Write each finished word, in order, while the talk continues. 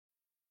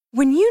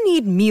When you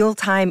need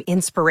mealtime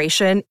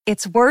inspiration,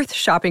 it's worth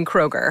shopping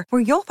Kroger,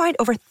 where you'll find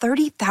over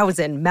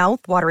 30,000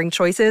 mouth-watering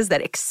choices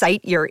that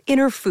excite your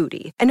inner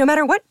foodie. And no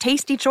matter what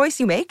tasty choice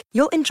you make,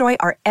 you'll enjoy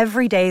our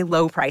everyday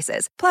low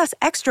prices, plus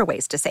extra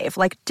ways to save,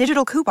 like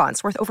digital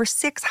coupons worth over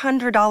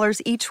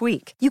 $600 each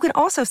week. You can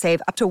also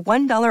save up to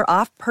 $1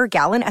 off per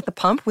gallon at the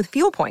pump with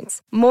fuel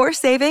points. More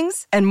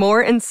savings and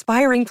more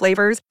inspiring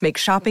flavors make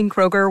shopping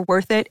Kroger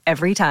worth it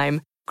every time.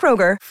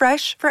 Kroger,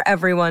 fresh for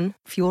everyone.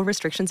 Fuel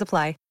restrictions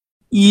apply.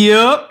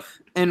 Yep,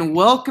 and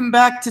welcome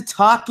back to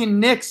Talking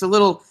Knicks, a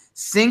little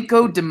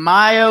Cinco de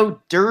Mayo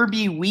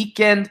Derby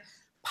weekend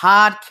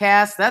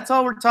podcast. That's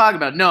all we're talking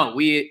about. No,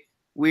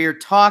 we're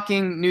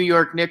talking New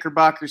York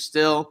Knickerbockers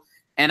still,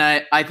 and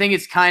I think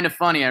it's kind of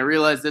funny. I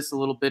realized this a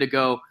little bit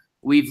ago.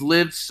 We've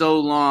lived so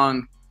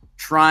long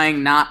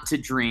trying not to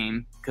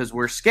dream because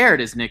we're scared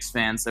as Knicks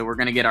fans that we're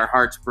going to get our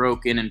hearts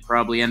broken and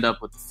probably end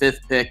up with the fifth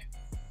pick.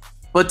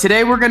 But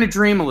today we're going to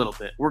dream a little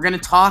bit. We're going to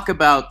talk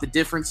about the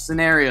different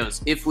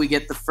scenarios if we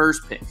get the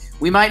first pick.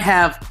 We might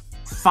have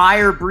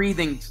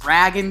fire-breathing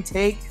dragon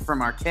take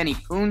from our Kenny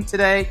Poon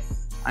today.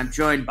 I'm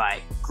joined by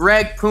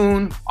Greg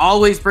Poon,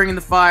 always bringing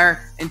the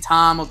fire, and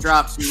Tom will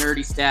drop some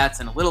nerdy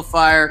stats and a little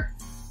fire.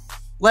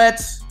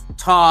 Let's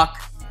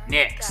talk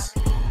Knicks.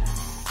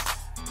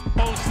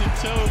 Posted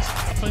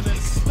toes and then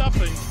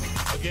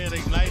stuffing. Again,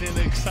 igniting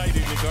and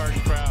exciting the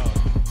Garden crowd.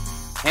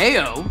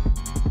 Heyo.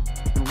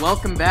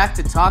 Welcome back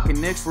to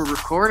Talking Knicks. We're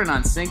recording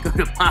on Cinco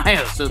de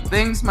Mayo, so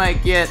things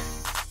might get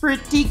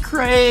pretty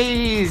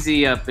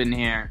crazy up in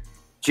here.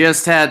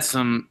 Just had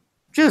some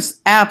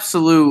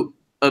absolute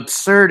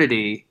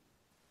absurdity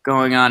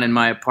going on in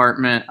my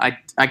apartment.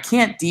 I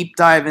can't deep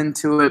dive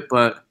into it,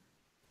 but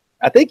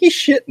I think he's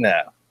shit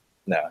now.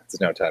 No, it's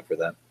no time for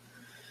that.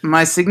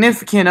 My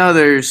significant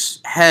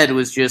other's head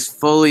was just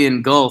fully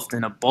engulfed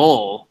in a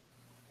bowl.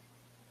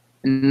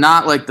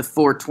 Not like the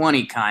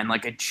 420 kind,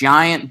 like a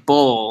giant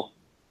bowl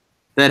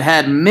that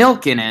had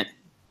milk in it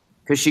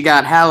because she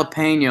got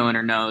jalapeno in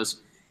her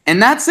nose.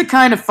 And that's the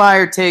kind of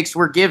fire takes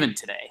we're giving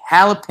today.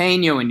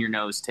 Jalapeno in your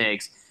nose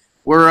takes.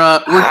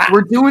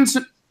 We're doing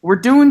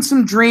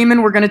some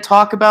dreaming. We're going to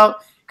talk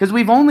about, because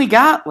we've only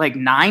got like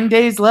 9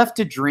 days left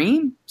to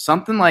dream,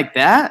 something like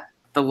that.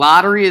 The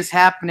lottery is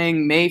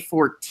happening May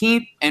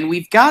 14th, and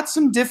we've got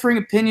some differing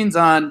opinions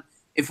on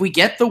if we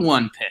get the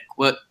one pick.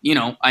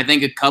 I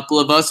think a couple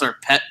of us are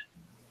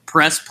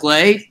press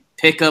play,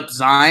 pick up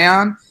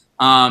Zion.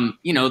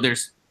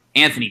 There's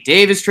Anthony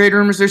Davis trade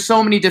rumors. There's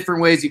so many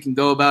different ways you can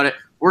go about it.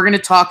 We're going to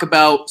talk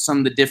about some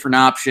of the different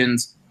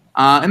options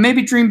and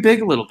maybe dream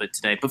big a little bit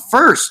today. But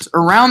first,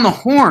 around the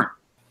horn,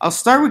 I'll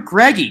start with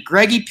Greggy.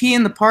 Greggy P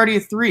in the party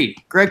of three.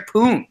 Greg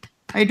Poon.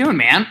 How you doing,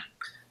 man?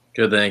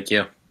 Good, thank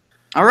you.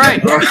 All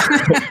right.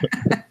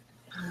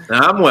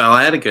 I'm well.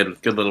 I had a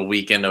good little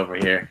weekend over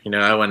here.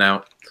 I went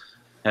out,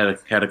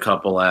 had a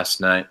couple last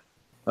night.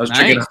 I was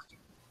drinking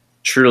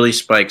Truly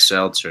Spiked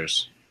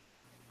seltzers.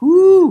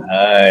 Woo!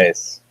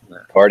 Nice.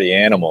 Party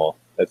animal.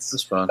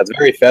 That's fun. That's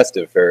very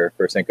festive for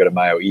Cinco de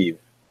Mayo Eve.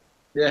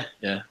 Yeah.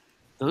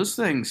 Those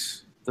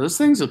things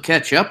will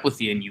catch up with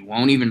you and you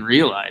won't even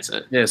realize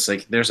it. Yeah, it's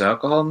like there's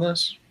alcohol in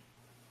this?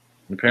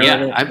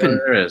 Apparently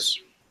there is.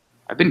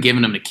 I've been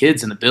giving them to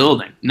kids in the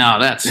building. No,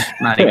 that's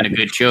not even a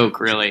good joke,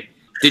 really.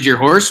 Did your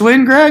horse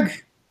win,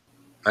 Greg?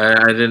 I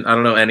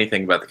don't know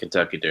anything about the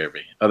Kentucky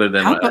Derby other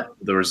than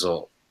the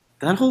result.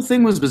 That whole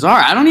thing was bizarre.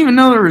 I don't even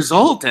know the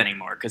result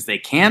anymore because they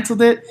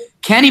canceled it.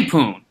 Kenny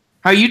Poon,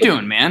 how you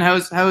doing, man?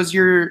 How was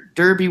your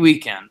Derby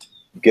weekend?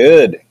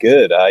 Good.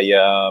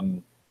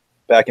 I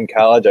back in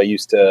college, I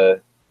used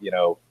to,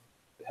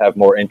 have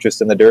more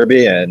interest in the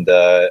Derby, and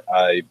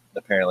I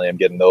apparently am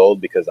getting old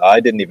because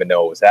I didn't even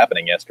know what was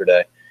happening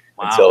yesterday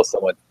until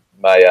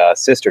my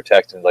sister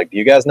texted me, like, "Do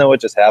you guys know what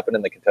just happened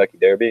in the Kentucky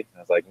Derby?" And I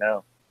was like,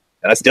 "No,"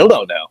 and I still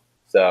don't know.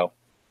 So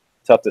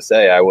tough to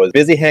say. I was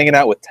busy hanging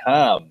out with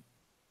Tom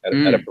at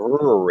a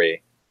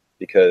brewery,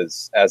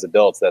 because as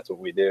adults, that's what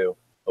we do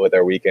with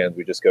our weekends.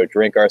 We just go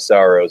drink our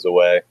sorrows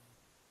away.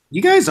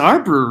 You guys are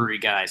brewery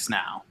guys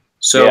now.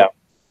 So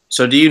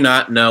do you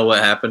not know what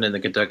happened in the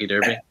Kentucky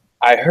Derby?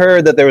 I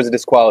heard that there was a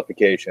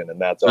disqualification,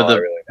 and that's all I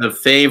really know. The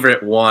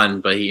favorite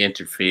won, but he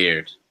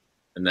interfered,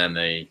 and then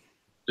they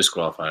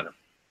disqualified him.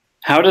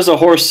 How does a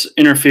horse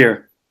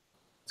interfere?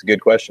 It's a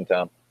good question,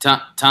 Tom.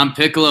 Tom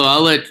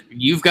Piccolo,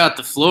 you've got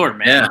the floor,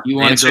 man. Yeah, you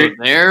want to go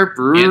there?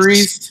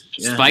 Breweries,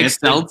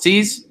 Spiked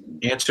Seltzies?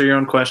 Answer your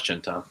own question,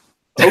 Tom.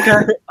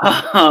 Okay.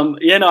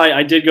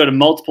 I did go to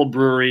multiple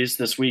breweries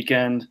this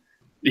weekend.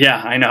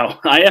 Yeah, I know.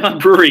 I am a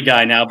brewery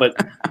guy now, but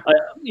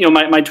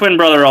my twin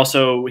brother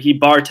also, he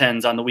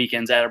bartends on the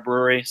weekends at a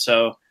brewery,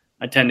 so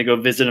I tend to go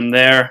visit him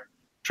there,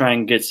 try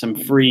and get some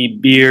free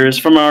beers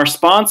from our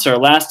sponsor,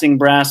 Lasting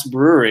Brass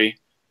Brewery.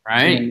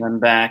 Right. And then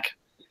back.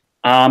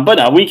 But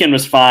no, weekend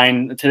was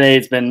fine. Today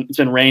it's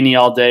been rainy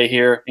all day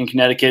here in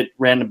Connecticut.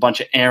 Ran a bunch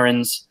of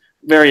errands,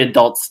 very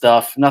adult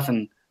stuff.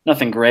 Nothing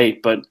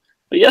great, but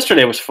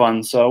yesterday was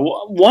fun.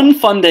 So one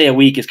fun day a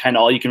week is kind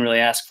of all you can really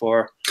ask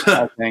for,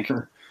 I think.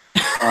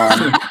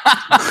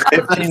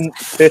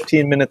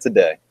 15 minutes a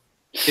day.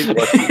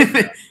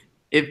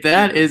 If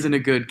that isn't a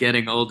good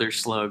getting older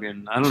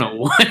slogan, I don't know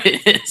what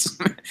it is.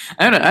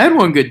 I had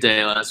one good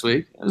day last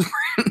week. It was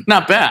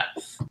not bad.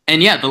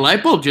 And yeah, the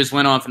light bulb just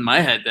went off in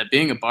my head that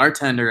being a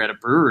bartender at a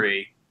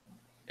brewery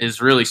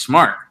is really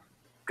smart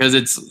because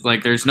it's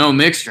like there's no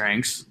mixed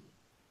drinks.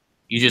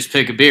 You just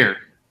pick a beer.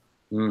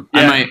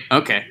 Yeah.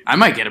 I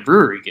might get a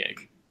brewery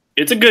gig.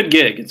 It's a good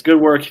gig. It's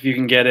good work if you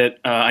can get it.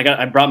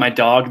 I brought my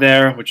dog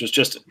there, which was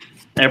just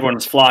everyone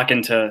was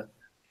flocking to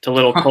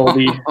little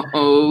Colby.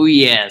 Oh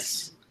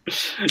yes.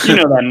 You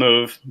know that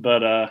move, but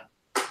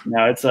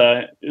no, it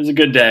was a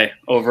good day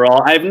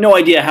overall. I have no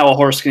idea how a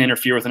horse can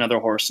interfere with another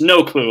horse.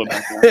 No clue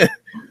about that.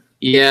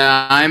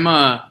 Yeah,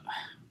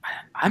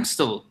 I'm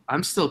still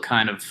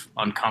kind of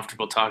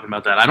uncomfortable talking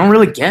about that. I don't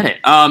really get it.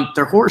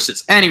 They're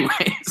horses,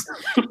 anyways.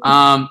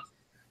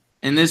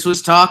 And this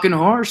was talking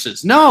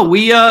horses. No,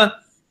 we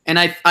and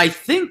I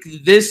think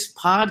this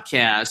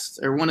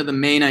podcast, or one of the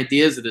main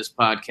ideas of this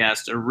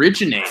podcast,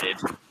 originated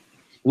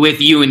with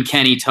you and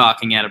Kenny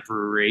talking at a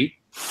brewery.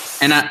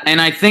 And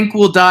I think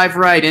we'll dive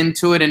right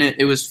into it. And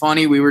it was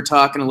funny. We were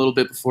talking a little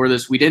bit before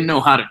this. We didn't know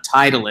how to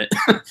title it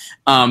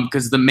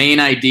because the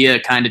main idea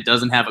kind of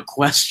doesn't have a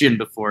question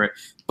before it.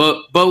 But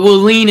we'll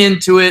lean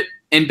into it.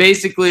 And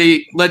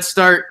basically, let's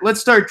start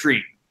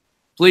dreaming.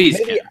 Please.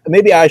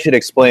 Maybe I should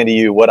explain to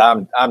you what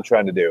I'm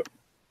trying to do.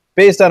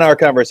 Based on our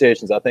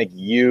conversations, I think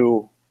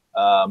you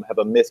have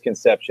a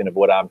misconception of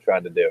what I'm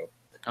trying to do.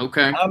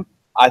 Okay.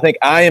 I think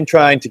I am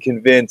trying to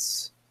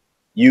convince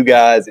you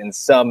guys in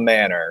some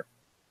manner,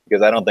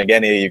 because I don't think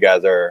any of you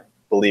guys are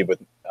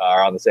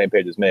on the same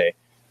page as me,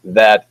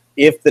 that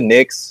if the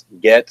Knicks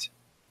get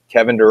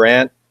Kevin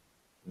Durant,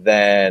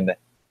 then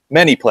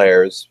many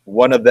players,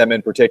 one of them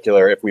in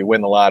particular, if we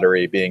win the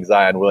lottery, being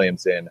Zion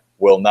Williamson,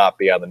 will not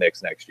be on the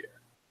Knicks next year.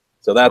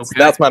 So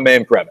that's my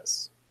main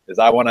premise, is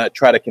I want to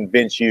try to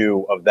convince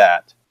you of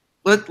that.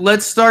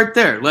 Let's start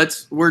there.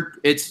 It's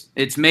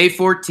May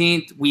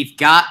 14th. We've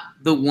got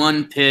the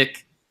one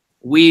pick.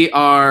 We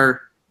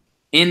are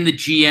in the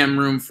GM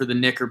room for the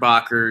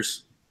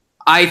Knickerbockers.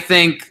 I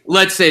think,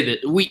 let's say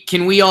that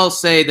we all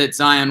say that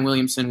Zion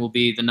Williamson will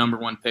be the number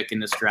one pick in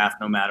this draft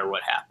no matter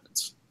what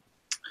happens.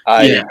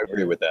 I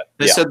agree with that.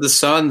 They said the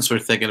Suns were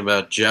thinking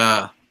about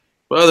Ja.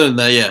 But other than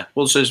that, yeah,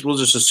 we'll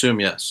just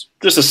assume yes.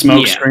 Just a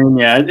smoke screen,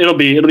 yeah. It'll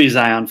be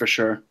Zion for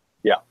sure.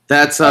 Yeah.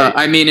 That's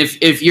I mean,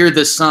 if you're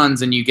the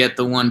Suns and you get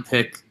the one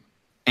pick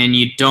and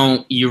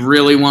you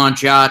really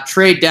want Ja,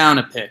 trade down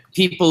a pick.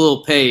 People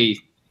will pay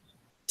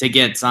to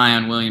get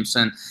Zion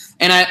Williamson.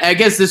 And I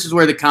guess this is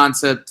where the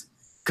concept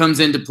comes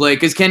into play,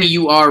 because Kenny,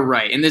 you are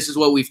right. And this is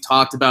what we've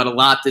talked about a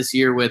lot this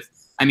year with,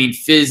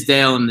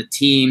 Fizdale and the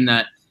team,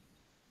 that,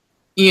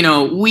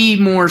 we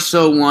more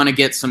so want to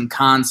get some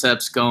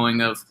concepts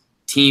going of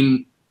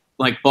team,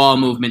 like ball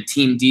movement,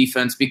 team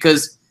defense,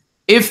 because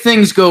if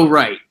things go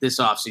right this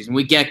offseason,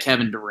 we get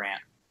Kevin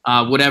Durant,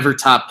 whatever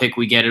top pick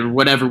we get or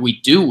whatever we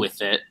do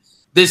with it,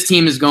 this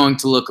team is going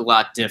to look a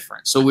lot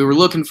different. So we were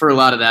looking for a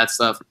lot of that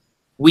stuff.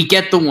 We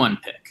get the one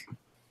pick.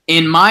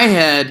 In my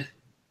head,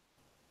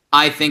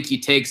 I think you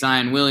take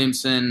Zion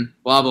Williamson,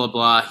 blah, blah,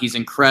 blah. He's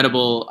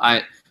incredible.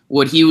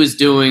 What he was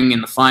doing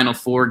in the final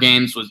 4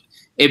 games was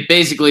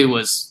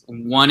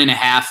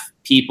 1.5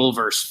 people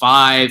versus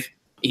 5.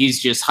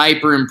 He's just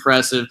hyper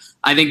impressive.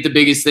 I think the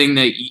biggest thing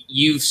that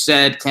you've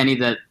said, Kenny,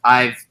 that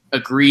I've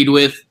agreed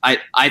with,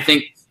 I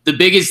think the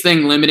biggest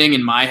thing limiting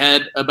in my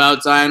head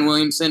about Zion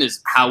Williamson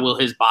is how will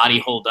his body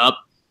hold up,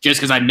 just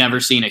because I've never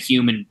seen a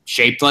human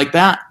shaped like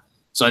that.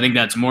 So I think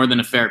that's more than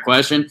a fair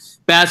question.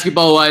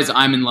 Basketball-wise,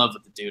 I'm in love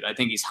with the dude. I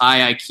think he's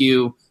high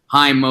IQ,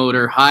 high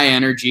motor, high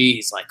energy.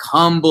 He's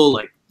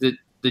humble.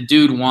 The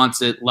dude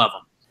wants it. Love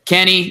him.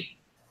 Kenny,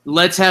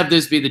 let's have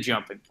this be the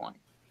jumping point.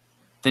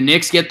 The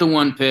Knicks get the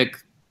one pick.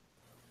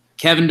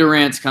 Kevin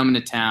Durant's coming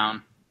to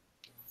town.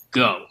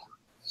 Go.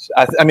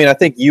 I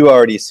think you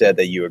already said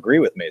that you agree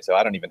with me, so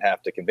I don't even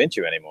have to convince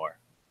you anymore,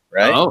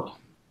 right? Oh.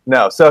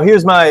 No, so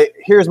here's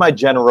my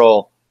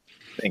general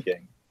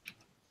thinking,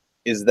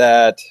 is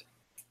that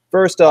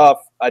first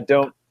off,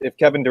 if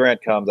Kevin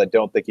Durant comes, I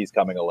don't think he's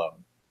coming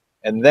alone.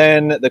 And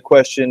then the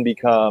question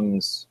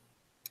becomes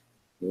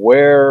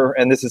where,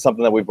 and this is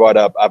something that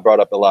I brought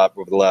up a lot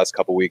over the last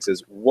couple of weeks,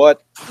 is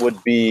what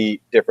would be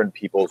different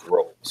people's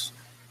roles?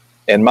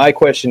 And my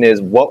question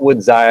is, what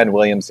would Zion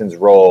Williamson's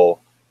role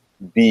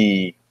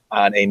be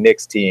on a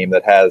Knicks team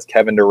that has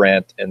Kevin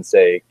Durant and,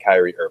 say,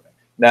 Kyrie Irving?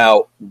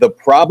 Now, the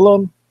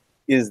problem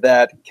is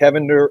that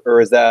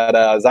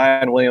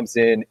Zion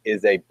Williamson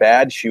is a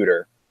bad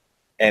shooter,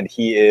 and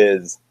he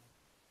is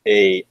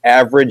a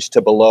average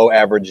to below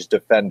average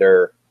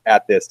defender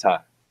at this time.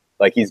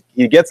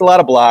 He gets a lot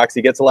of blocks,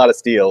 he gets a lot of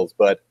steals,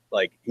 but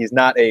he's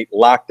not a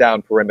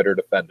lockdown perimeter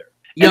defender.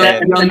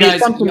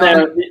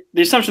 The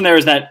assumption there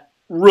is that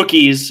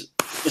rookies,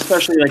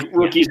 especially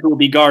rookies who will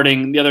be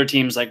guarding the other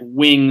team's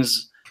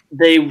wings,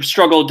 they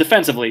struggle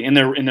defensively in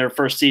their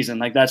first season.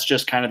 That's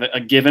just kind of a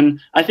given.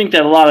 I think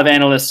that a lot of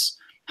analysts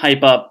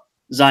hype up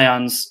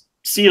Zion's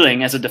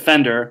ceiling as a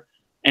defender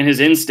and his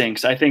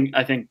instincts. I think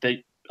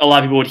that a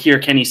lot of people would hear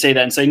Kenny say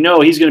that and say,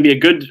 no, he's going to be a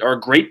good or a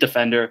great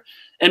defender.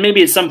 And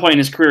maybe at some point in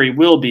his career he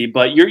will be.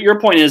 But your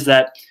point is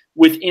that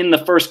within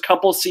the first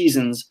couple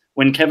seasons,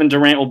 when Kevin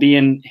Durant will be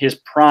in his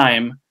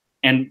prime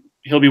and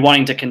he'll be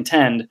wanting to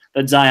contend,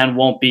 that Zion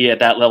won't be at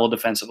that level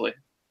defensively.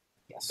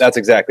 Yes. That's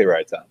exactly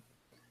right, Tom.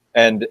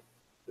 And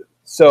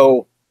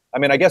so, I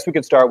mean, I guess we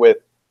could start with,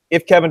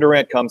 if Kevin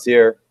Durant comes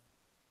here,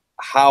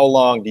 how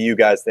long do you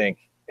guys think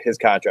his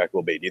contract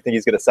will be? Do you think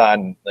he's going to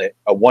sign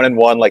a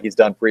 1-and-1 like he's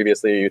done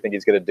previously? Or do you think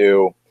he's going to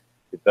do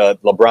the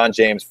LeBron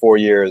James 4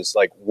 years?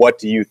 Like, what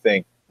do you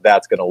think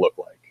that's going to look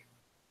like?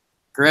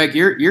 Greg,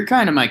 you're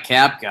kind of my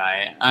cap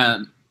guy.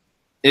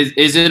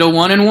 Is it a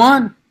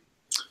 1-and-1?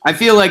 I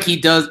feel like he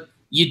does.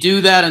 You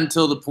do that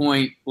until the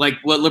point, like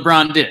what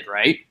LeBron did,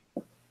 right?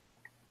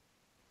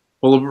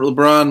 Well,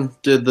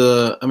 LeBron did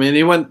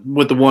he went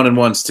with the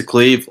 1-and-1s to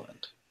Cleveland.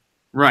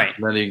 Right.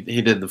 And then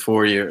he did the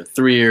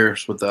 3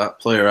 years with the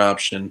player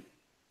option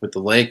with the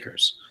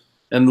Lakers.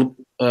 And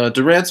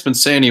Durant's been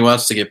saying he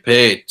wants to get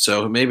paid,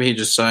 so maybe he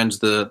just signs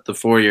the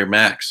 4-year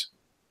max.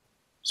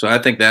 So I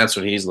think that's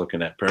what he's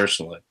looking at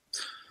personally.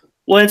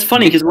 Well, it's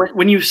funny because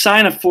when you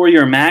sign a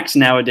 4-year max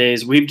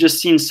nowadays, we've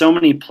just seen so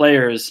many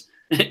players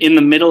in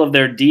the middle of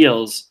their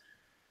deals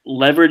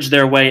leverage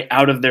their way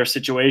out of their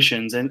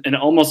situations and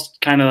almost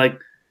kind of like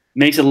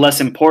makes it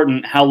less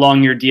important how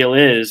long your deal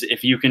is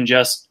if you can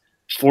just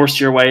force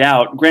your way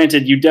out.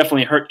 Granted, you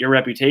definitely hurt your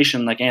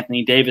reputation like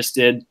Anthony Davis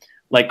did,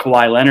 like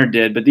Kawhi Leonard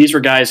did, but these were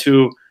guys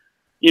who,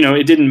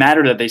 it didn't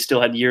matter that they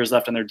still had years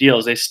left on their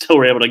deals. They still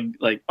were able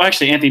to,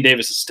 actually Anthony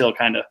Davis is still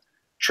kind of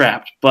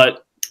trapped,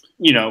 but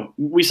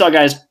we saw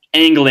guys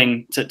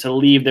angling to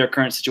leave their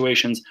current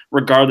situations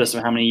regardless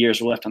of how many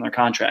years were left on their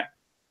contract.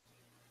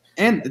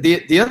 And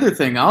the other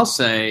thing I'll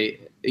say,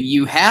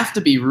 you have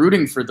to be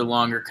rooting for the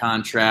longer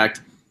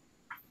contract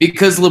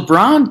because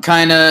LeBron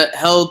kind of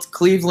held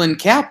Cleveland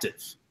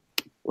captive.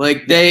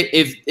 Like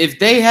if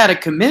they had a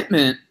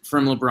commitment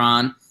from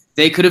LeBron,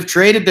 they could have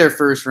traded their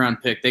first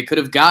round pick. They could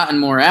have gotten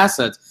more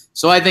assets.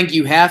 So I think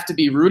you have to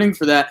be rooting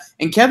for that.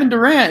 And Kevin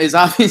Durant is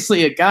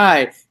obviously a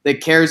guy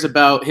that cares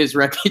about his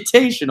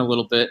reputation a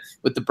little bit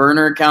with the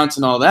burner accounts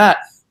and all that.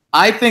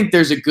 I think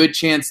there's a good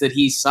chance that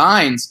he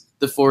signs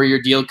the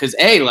 4-year deal because,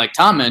 A, like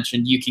Tom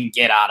mentioned, you can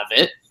get out of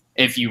it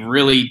if you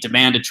really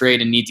demand a trade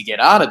and need to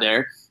get out of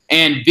there.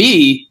 And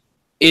B,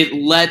 it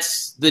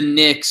lets the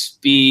Knicks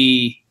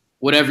be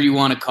whatever you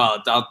want to call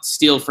it. I'll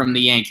steal from the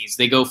Yankees.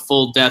 They go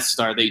full Death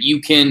Star. That you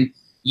can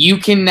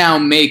now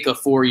make a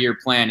 4-year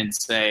plan and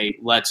say,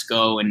 let's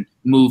go and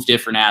move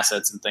different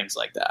assets and things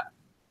like that.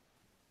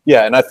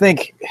 Yeah, and I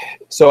think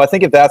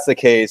if that's the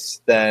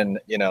case, then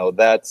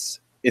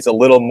it's a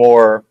little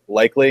more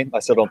likely. I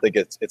still don't think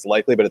it's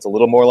likely, but it's a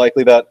little more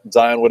likely that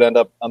Zion would end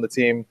up on the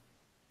team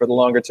for the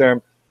longer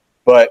term.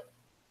 But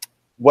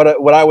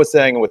what I was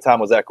saying and what Tom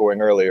was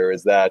echoing earlier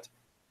is that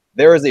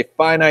there is a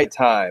finite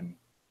time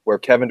where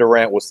Kevin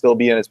Durant will still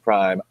be in his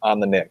prime on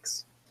the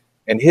Knicks.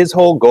 And his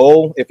whole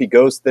goal, if he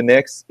goes to the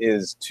Knicks,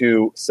 is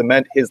to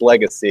cement his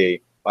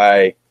legacy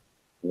by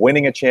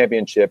winning a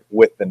championship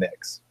with the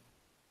Knicks.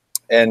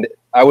 And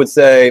I would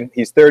say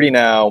he's 30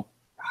 now.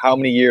 How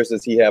many years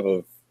does he have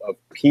of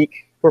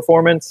peak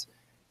performance?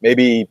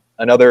 Maybe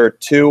another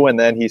 2, and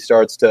then he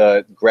starts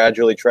to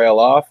gradually trail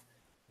off.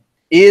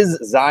 Is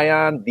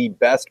Zion the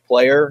best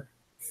player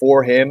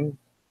for him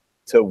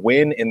to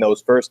win in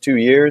those first 2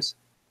 years?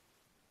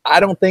 I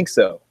don't think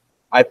so.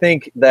 I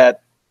think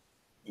that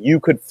you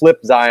could flip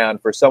Zion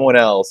for someone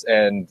else,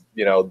 and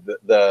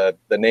the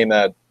name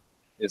that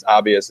is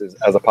obvious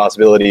as a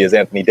possibility is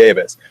Anthony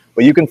Davis.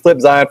 But you can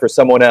flip Zion for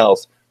someone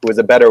else who is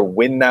a better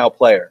win-now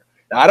player.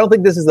 Now, I don't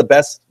think this is the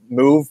best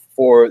move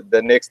for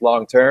the Knicks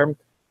long-term,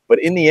 but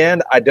in the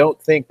end, I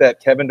don't think that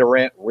Kevin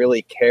Durant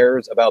really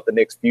cares about the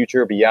Knicks'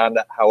 future beyond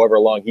however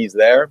long he's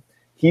there.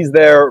 He's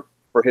there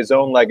for his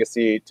own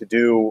legacy, to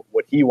do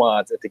what he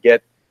wants and to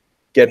get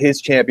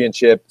his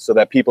championship so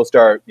that people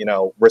start,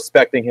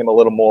 respecting him a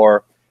little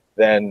more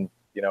than,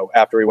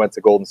 after he went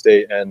to Golden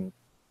State and,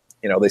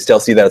 they still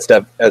see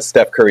that as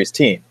Steph Curry's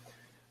team.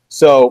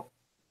 So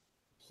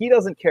he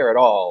doesn't care at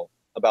all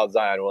about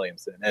Zion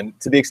Williamson. And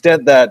to the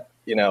extent that,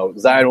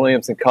 Zion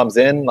Williamson comes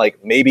in,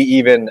 like maybe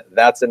even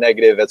that's a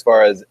negative as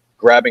far as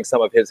grabbing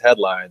some of his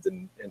headlines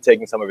and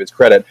taking some of his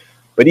credit.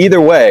 But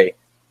either way,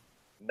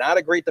 not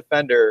a great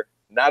defender,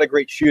 not a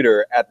great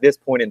shooter at this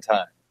point in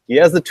time. He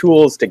has the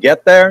tools to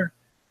get there,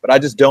 but I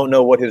just don't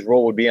know what his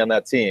role would be on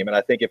that team. And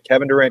I think if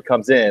Kevin Durant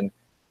comes in,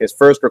 his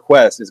first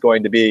request is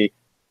going to be,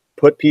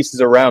 put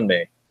pieces around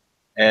me.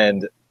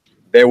 And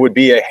there would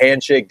be a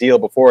handshake deal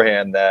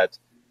beforehand that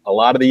a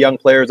lot of the young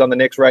players on the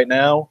Knicks right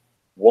now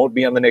won't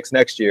be on the Knicks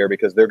next year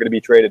because they're going to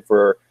be traded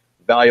for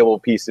valuable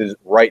pieces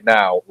right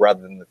now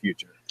rather than the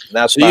future. And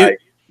that's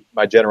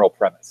my general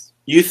premise.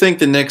 You think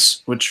the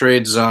Knicks would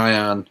trade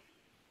Zion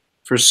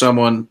for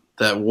someone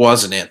that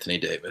wasn't Anthony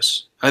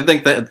Davis? I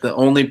think that the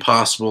only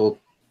possible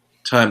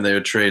time they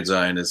would trade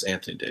Zion is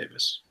Anthony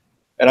Davis.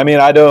 And I mean,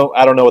 I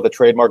don't know what the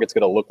trade market's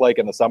going to look like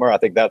in the summer. I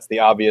think that's the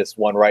obvious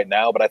one right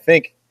now. But I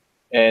think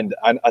And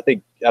I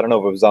think, I don't know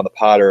if it was on the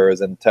pod or it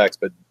was in text,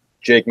 but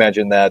Jake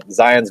mentioned that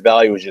Zion's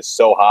value is just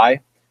so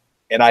high.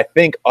 And I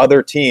think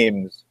other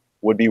teams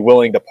would be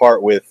willing to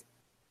part with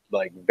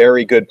like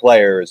very good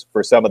players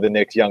for some of the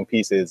Knicks' young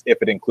pieces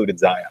if it included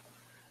Zion.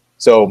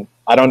 So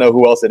I don't know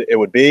who else it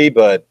would be,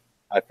 but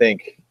I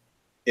think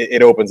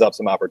it opens up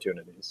some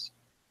opportunities.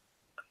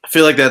 I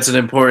feel like that's an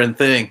important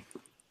thing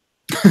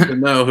to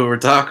know who we're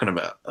talking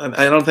about.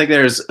 I don't think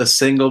there's a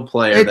single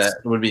player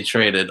that would be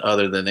traded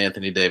other than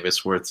Anthony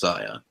Davis worth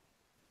Zion.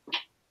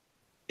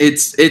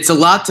 It's a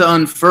lot to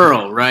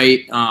unfurl,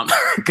 right?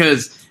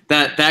 Because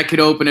that could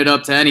open it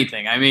up to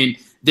anything. I mean,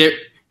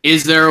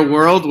 is there a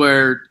world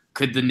where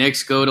could the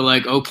Knicks go to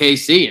like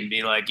OKC and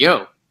be like,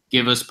 yo,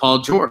 give us Paul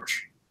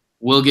George.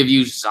 We'll give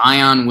you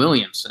Zion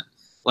Williamson.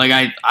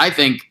 Like, I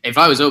think if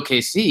I was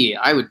OKC,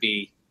 I would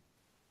be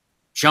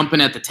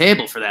jumping at the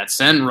table for that.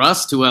 Send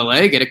Russ to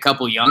LA, get a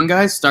couple young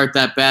guys, start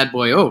that bad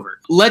boy over.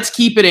 Let's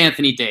keep it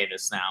Anthony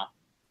Davis now,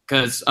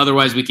 because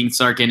otherwise we can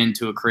start getting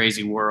into a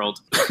crazy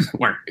world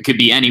where it could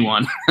be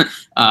anyone.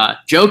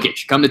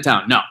 Jokic, come to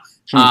town. No.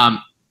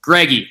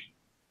 Greggy,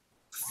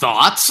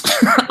 thoughts?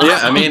 Yeah,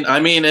 I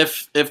mean,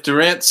 if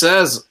Durant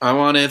says I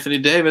want Anthony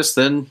Davis,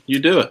 then you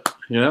do it.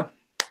 You know,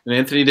 and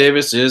Anthony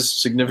Davis is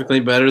significantly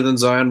better than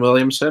Zion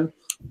Williamson.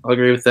 I'll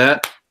agree with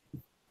that.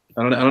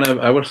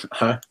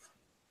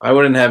 I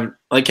wouldn't have,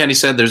 like Kenny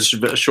said, there's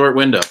a short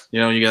window.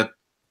 You know, you got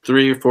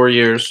 3 or 4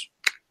 years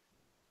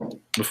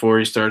before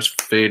he starts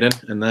fading,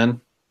 and then,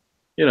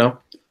 you know,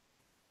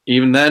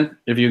 even then,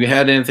 if you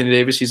had Anthony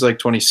Davis, he's like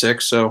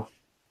 26, so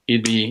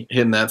he'd be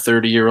hitting that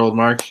 30-year-old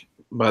mark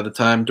by the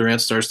time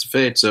Durant starts to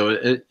fade.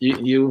 So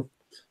you're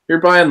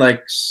buying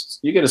like,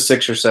 you get a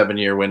 6 or 7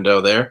 year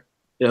window there.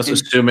 You know, so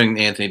assuming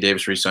Anthony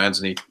Davis resigns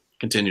and he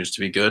continues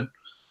to be good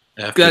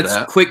after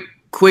that.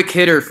 Quick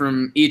hitter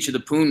from each of the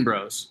Poon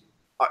Bros.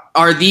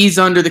 Are these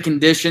under the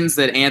conditions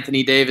that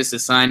Anthony Davis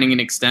is signing an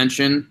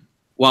extension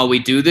while we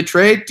do the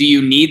trade? Do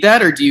you need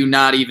that, or do you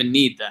not even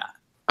need that?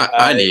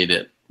 I need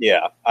it.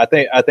 Yeah, I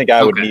think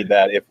I would need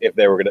that if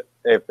they were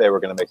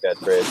gonna make that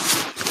trade.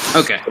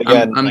 Okay,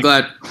 again, I'm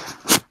glad.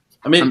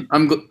 I mean,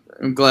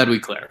 I'm glad we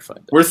clarified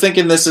that. We're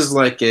thinking this is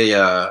like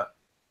a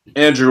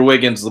Andrew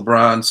Wiggins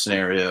LeBron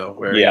scenario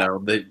where you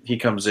know he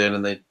comes in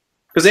and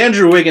because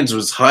Andrew Wiggins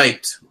was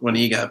hyped when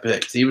he got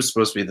picked. He was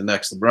supposed to be the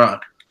next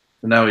LeBron.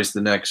 And now he's the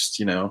next,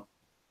 you know,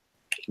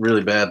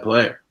 really bad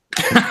player.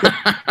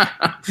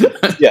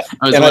 Yeah.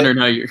 I was wondering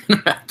how you're going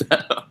to wrap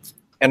that up.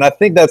 And I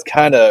think that's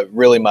kind of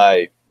really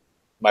my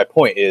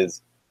point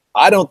is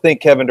I don't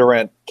think Kevin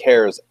Durant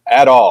cares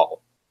at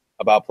all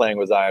about playing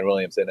with Zion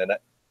Williamson.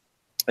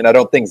 And I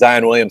don't think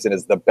Zion Williamson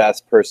is the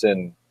best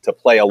person to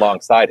play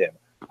alongside him.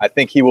 I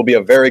think he will be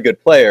a very good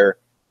player,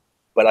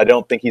 but I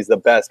don't think he's the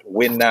best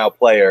win-now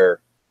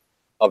player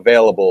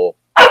available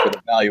for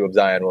the value of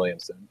Zion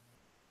Williamson.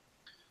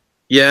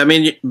 Yeah, I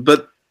mean,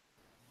 but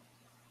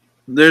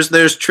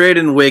there's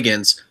trading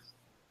Wiggins.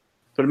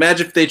 But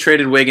imagine if they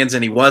traded Wiggins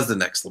and he was the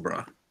next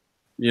LeBron.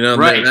 You know,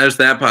 right. There's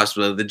that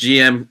possibility. The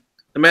GM.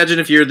 Imagine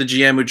if you're the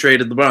GM who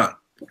traded LeBron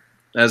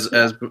as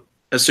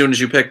soon as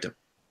you picked him.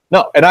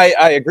 No, and I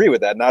agree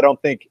with that. And I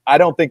don't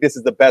think this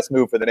is the best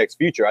move for the Knicks'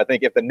 future. I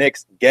think if the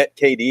Knicks get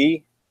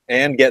KD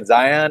and get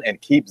Zion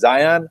and keep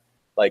Zion,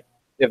 like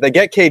if they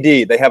get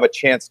KD, they have a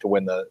chance to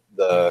win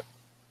the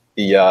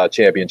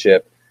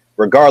championship,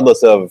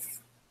 regardless of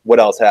what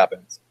else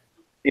happens.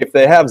 If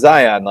they have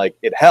Zion, like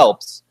it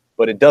helps,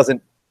 but it doesn't,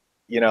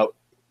 you know,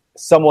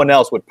 someone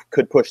else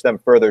could push them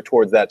further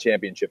towards that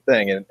championship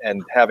thing,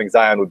 and having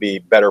Zion would be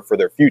better for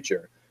their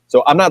future.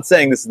 So I'm not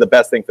saying this is the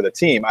best thing for the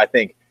team. I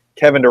think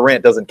Kevin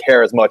Durant doesn't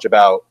care as much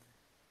about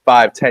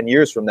 5-10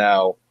 years from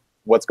now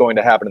what's going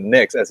to happen to the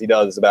Knicks as he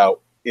does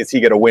about is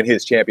he going to win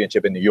his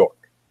championship in New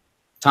York.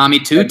 Tommy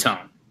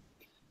Two-Tone.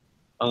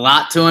 A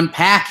lot to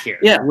unpack here.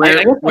 Yeah,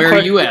 where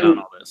are you at on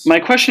all this? My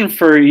question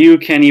for you,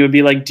 Kenny, would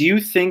be like, do you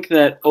think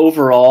that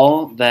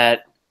overall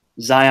that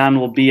Zion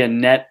will be a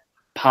net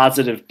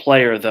positive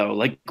player, though?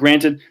 Like,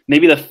 granted,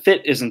 maybe the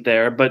fit isn't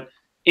there, but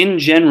in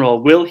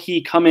general, will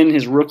he come in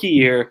his rookie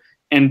year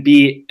and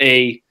be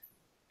a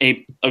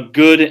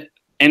good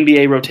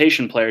NBA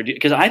rotation player?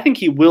 Because I think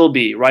he will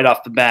be right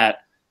off the bat.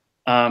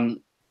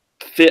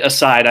 Fit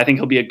aside, I think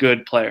he'll be a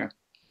good player.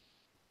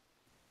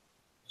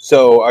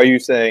 So are you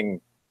saying,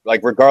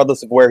 like,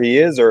 regardless of where he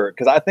is, or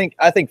because I think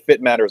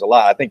fit matters a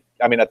lot. I think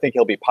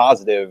he'll be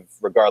positive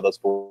regardless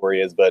of where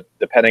he is, but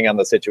depending on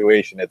the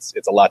situation, it's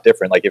a lot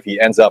different. Like if he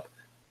ends up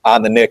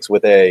on the Knicks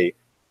with a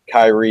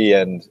Kyrie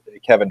and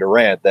Kevin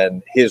Durant,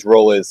 then his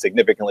role is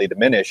significantly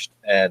diminished,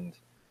 and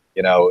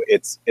you know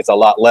it's a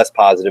lot less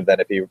positive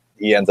than if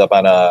he ends up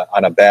on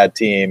a bad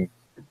team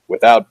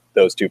without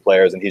those two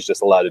players, and he's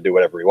just allowed to do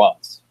whatever he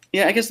wants.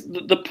 Yeah, I guess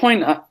the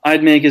point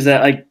I'd make is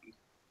that like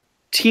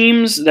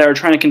teams that are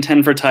trying to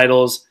contend for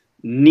titles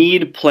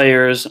need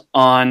players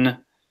on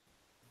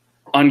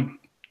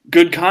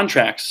good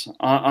contracts,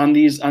 on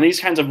these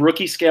kinds of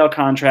rookie scale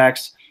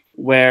contracts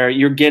where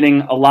you're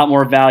getting a lot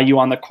more value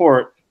on the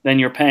court than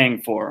you're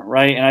paying for,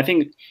 right? And I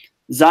think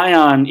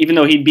Zion, even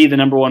though he'd be the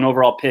number one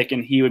overall pick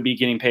and he would be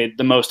getting paid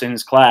the most in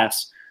his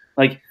class,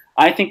 like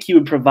I think he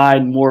would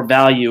provide more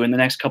value in the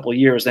next couple of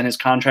years than his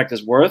contract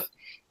is worth.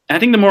 And I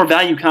think the more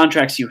value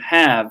contracts you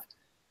have,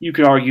 you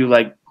could argue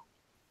like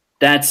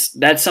that's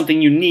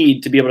something you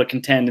need to be able to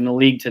contend in the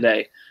league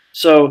today.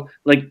 So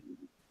like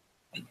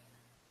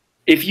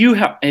if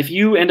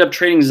you end up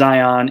trading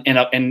Zion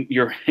and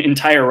your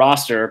entire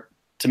roster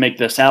to make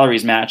the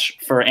salaries match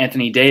for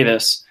Anthony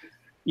Davis,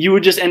 you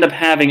would just end up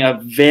having a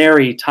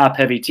very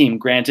top-heavy team.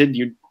 Granted,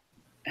 you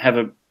have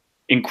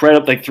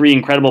three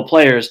incredible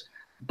players,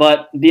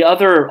 but the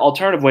other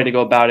alternative way to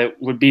go about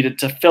it would be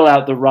to fill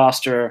out the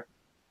roster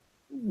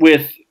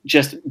with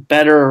just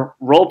better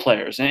role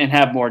players and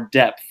have more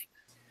depth.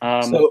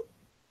 I'm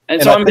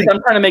trying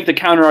to make the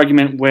counter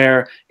argument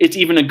where it's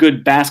even a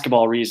good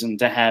basketball reason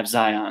to have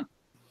Zion.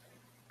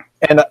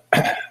 And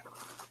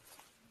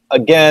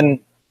again,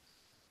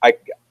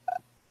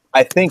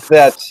 I think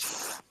that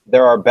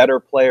there are better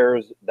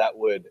players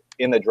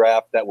in the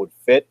draft that would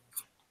fit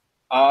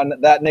on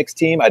that Knicks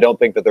team. I don't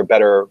think that they're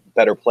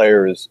better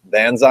players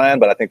than Zion,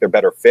 but I think they're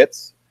better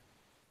fits.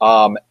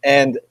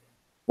 And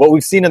what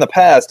we've seen in the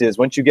past is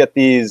once you get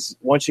these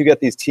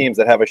teams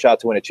that have a shot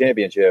to win a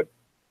championship,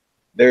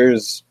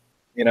 there's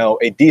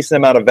a decent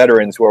amount of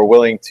veterans who are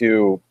willing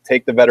to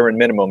take the veteran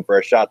minimum for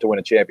a shot to win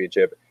a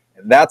championship.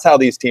 And that's how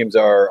these teams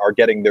are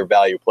getting their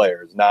value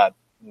players, not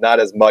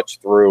as much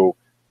through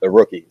the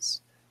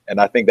rookies. And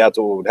I think that's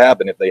what would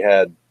happen if they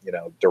had,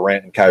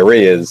 Durant and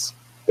Kyrie is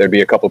there'd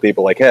be a couple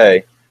people like,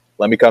 hey,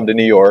 let me come to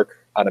New York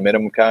on a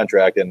minimum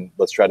contract and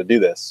let's try to do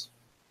this.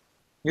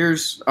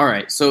 All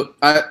right. So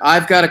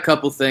I've got a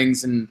couple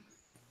things, and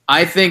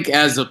I think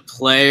as a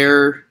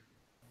player,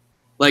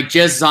 like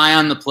just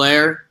Zion the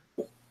player,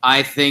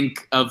 I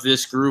think of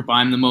this group,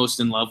 I'm the most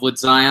in love with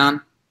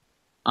Zion.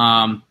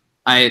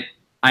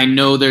 I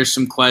know there's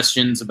some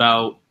questions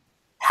about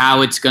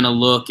how it's going to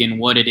look and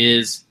what it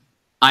is.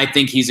 I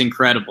think he's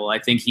incredible. I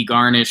think he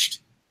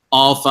garnished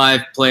all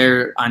 5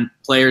 players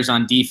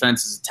on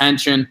defense's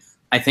attention.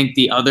 I think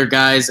the other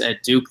guys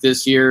at Duke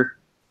this year,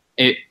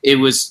 it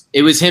was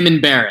him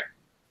and Barrett.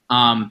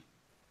 I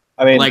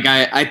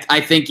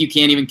think you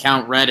can't even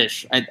count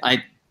Reddish.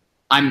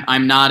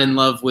 I'm not in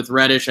love with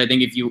Reddish. I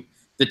think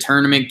the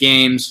tournament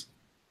games,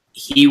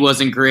 he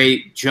wasn't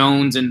great.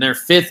 Jones and their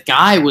 5th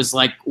guy was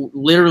like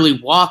literally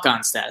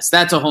walk-on status.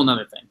 That's a whole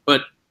nother thing.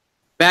 But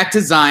back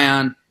to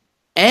Zion.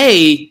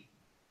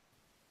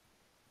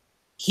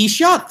 He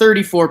shot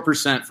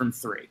 34% from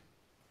 3,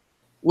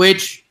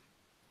 which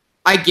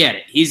I get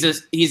it. He's a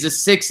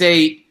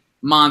 6'8"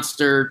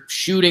 monster.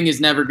 Shooting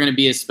is never going to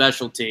be his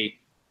specialty.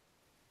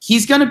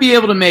 He's going to be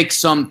able to make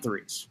some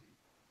threes.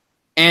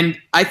 And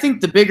I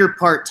think the bigger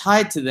part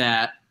tied to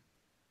that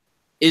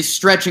is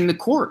stretching the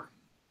court.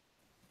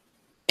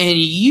 And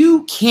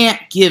you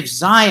can't give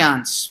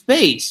Zion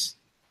space,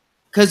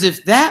 because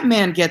if that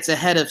man gets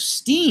ahead of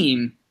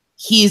steam,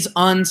 he's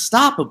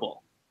unstoppable.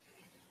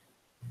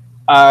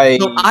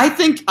 So I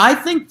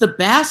think the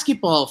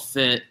basketball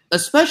fit,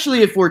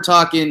 especially if we're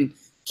talking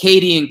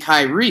KD and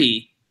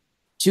Kyrie,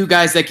 2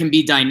 guys that can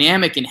be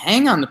dynamic and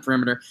hang on the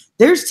perimeter.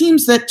 There's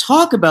teams that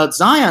talk about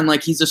Zion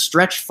like he's a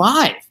stretch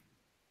 5.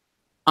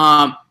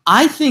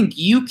 I think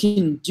you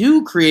can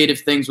do creative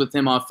things with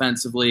him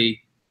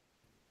offensively,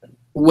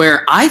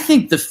 where I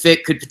think the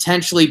fit could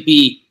potentially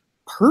be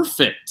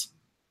perfect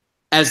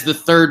as the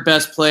 3rd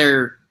best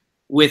player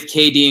with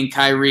KD and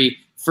Kyrie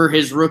for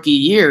his rookie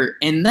year.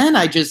 And then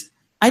I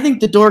think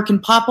the door can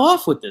pop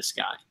off with this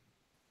guy.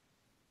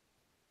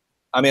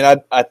 I mean,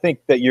 I think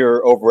that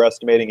you're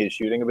overestimating his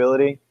shooting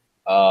ability.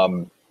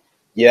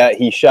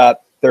 He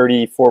shot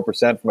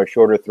 34% from a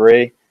shorter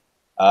 3.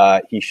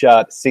 He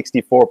shot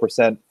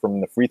 64%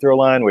 from the free throw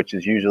line, which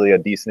is usually a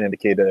decent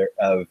indicator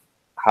of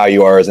how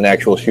you are as an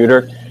actual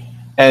shooter.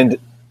 And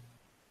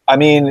I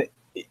mean,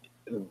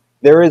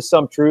 there is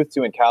some truth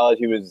to in college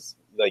he was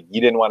like, you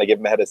didn't want to give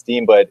him a head of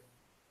steam, but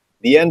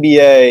the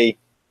NBA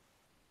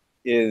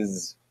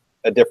is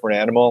a different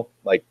animal.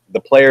 Like, the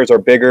players are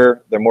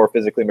bigger, they're more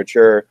physically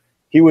mature.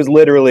 He was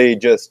literally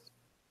just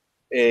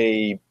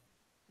a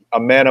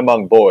man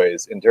among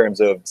boys in terms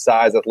of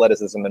size,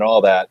 athleticism, and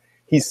all that.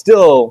 He's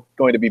still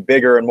going to be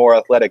bigger and more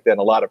athletic than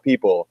a lot of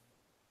people,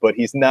 but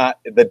he's not.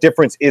 The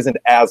difference isn't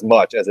as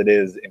much as it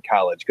is in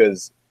college,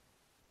 because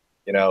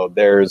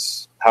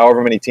there's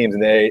however many teams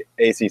in the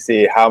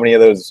ACC. How many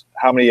of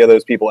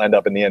those people end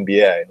up in the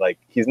NBA? Like,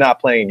 he's not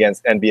playing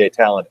against NBA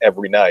talent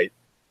every night,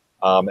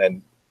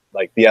 and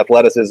like the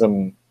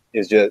athleticism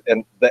is just,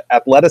 and the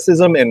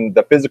athleticism and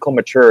the physical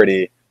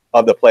maturity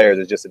of the players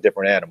is just a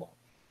different animal.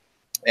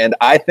 And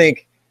I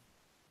think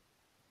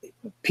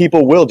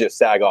people will just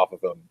sag off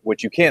of him,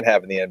 which you can't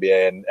have in the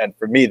NBA. And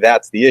for me,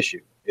 that's the issue,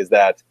 is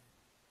that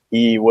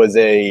he was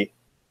a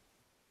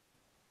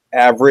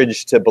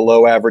average to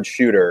below average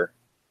shooter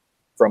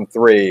from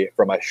 3,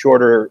 from a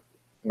shorter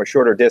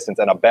distance,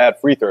 and a bad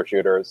free throw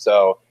shooter.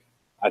 So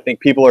I think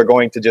people are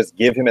going to just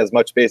give him as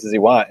much space as he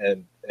want,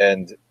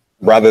 and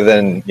rather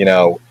than,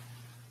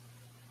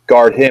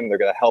 guard him, they're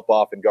going to help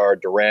off and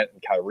guard Durant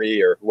and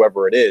Kyrie or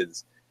whoever it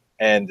is.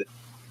 And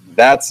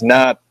that's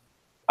not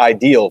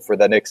ideal for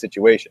the Knicks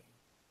situation.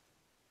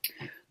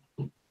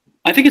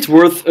 I think it's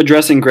worth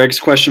addressing Greg's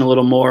question a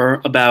little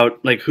more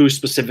about like who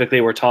specifically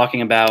we're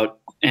talking about.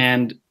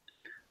 And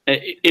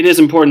it is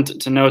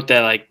important to note that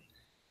like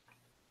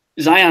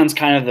Zion's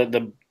kind of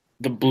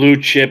the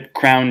blue chip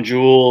crown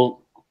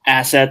jewel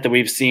asset that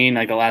we've seen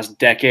like the last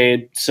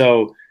decade.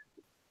 So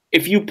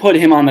if you put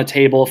him on the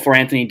table for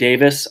Anthony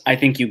Davis, I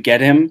think you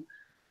get him.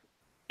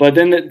 But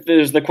then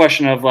there's the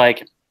question of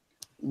like,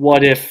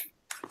 what if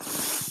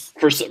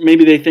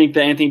maybe they think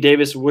that Anthony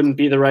Davis wouldn't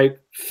be the right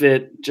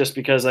fit just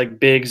because like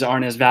bigs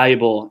aren't as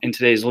valuable in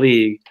today's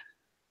league.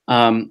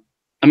 I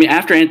mean,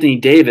 after Anthony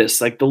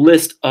Davis, like the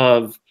list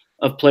of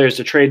players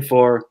to trade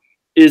for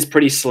is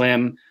pretty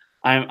slim.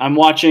 I'm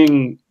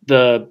watching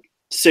the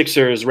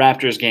Sixers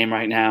Raptors game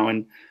right now,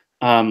 and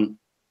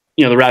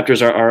the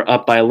Raptors are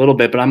up by a little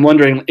bit, but I'm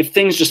wondering if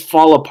things just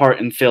fall apart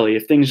in Philly,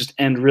 if things just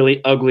end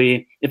really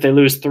ugly, if they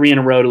lose 3 in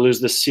a row to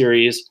lose this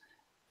series,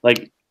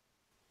 like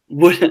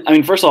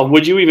first of all,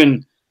 would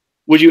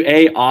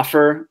you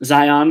offer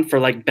Zion for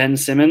like Ben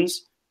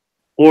Simmons,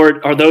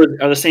 or are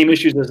the same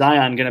issues as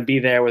Zion going to be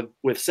there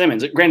with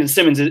Simmons? Granted,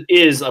 Simmons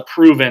is a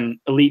proven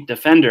elite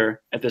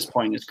defender at this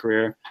point in his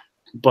career,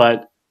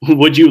 but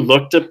would you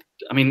look to?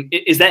 I mean,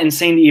 is that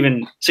insane to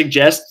even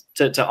suggest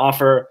to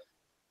offer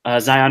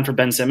Zion for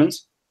Ben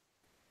Simmons?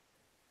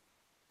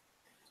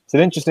 It's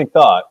an interesting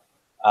thought,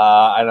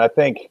 and I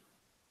think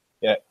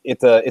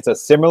it's a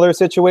similar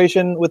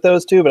situation with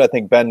those two. But I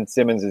think Ben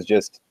Simmons is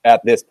just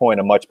at this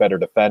point a much better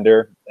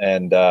defender,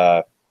 and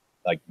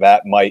like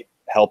that might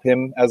help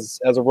him as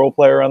a role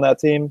player on that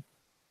team.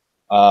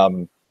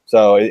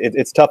 So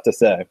it's tough to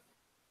say.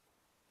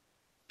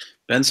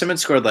 Ben Simmons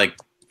scored like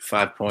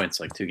 5 points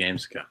like 2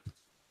 games ago.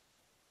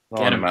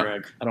 I don't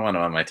want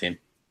him on my team.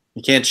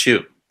 He can't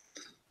shoot.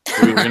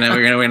 We're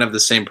gonna have the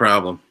same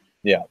problem.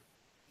 Yeah,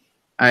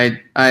 I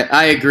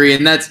agree,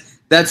 and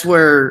that's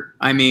where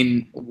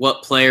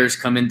what players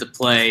come into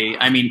play.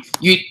 I mean,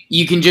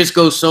 you can just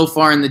go so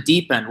far in the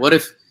deep end. What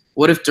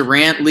if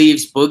Durant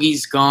leaves,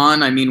 Boogie's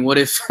gone? I mean, what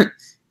if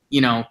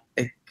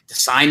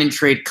sign and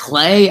trade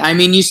Clay? I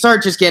mean, you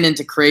start just getting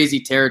into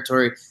crazy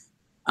territory.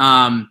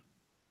 And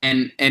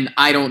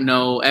I don't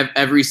know.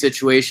 Every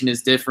situation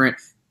is different.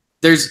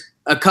 There's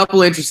a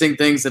couple interesting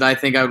things that I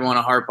think I would want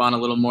to harp on a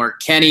little more.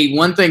 Kenny,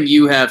 one thing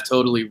you have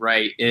totally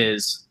right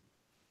is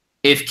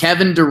if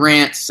Kevin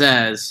Durant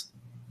says,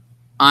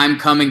 I'm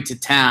coming to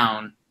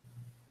town,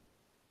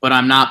 but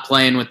I'm not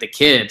playing with the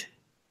kid,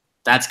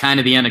 that's kind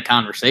of the end of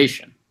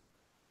conversation.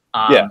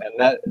 And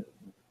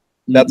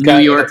that's New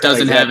York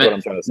doesn't exactly have it. What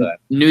I'm trying to say.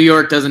 New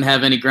York doesn't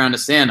have any ground to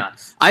stand on.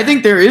 I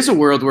think there is a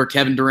world where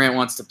Kevin Durant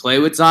wants to play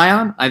with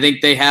Zion. I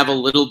think they have a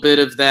little bit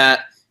of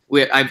that.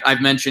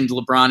 I've mentioned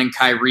LeBron and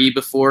Kyrie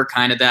before,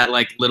 kind of that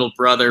like little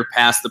brother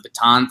pass the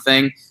baton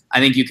thing. I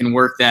think you can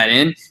work that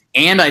in.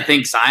 And I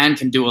think Zion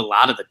can do a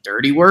lot of the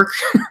dirty work,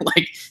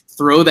 like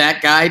throw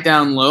that guy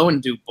down low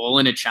and do bull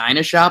in a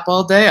china shop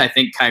all day. I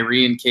think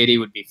Kyrie and KD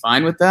would be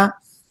fine with that.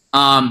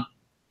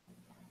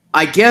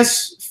 I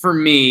guess for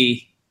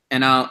me,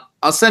 and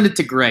I'll send it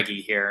to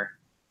Greggy here.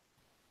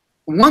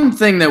 One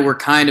thing that we're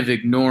kind of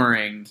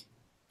ignoring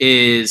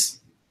is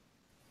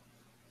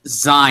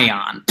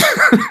Zion.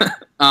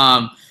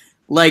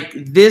 Like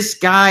this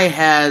guy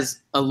has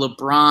a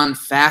LeBron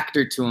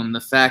factor to him.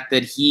 The fact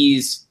that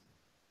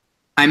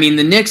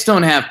the Knicks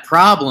don't have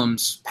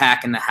problems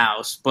packing the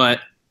house,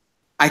 but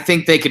I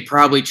think they could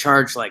probably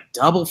charge like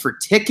double for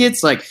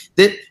tickets. Like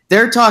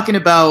they're talking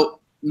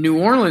about New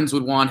Orleans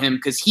would want him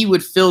because he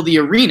would fill the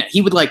arena.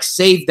 He would like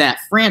save that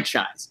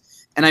franchise.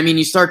 And I mean,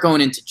 you start going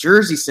into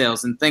jersey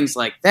sales and things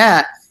like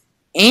that.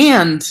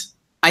 And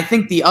I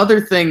think the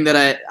other thing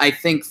that I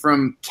think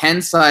from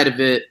Ken's side of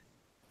it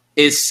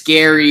is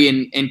scary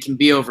and can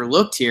be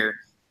overlooked here.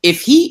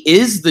 If he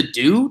is the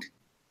dude,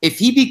 if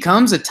he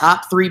becomes a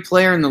top 3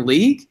 player in the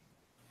league,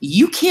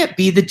 you can't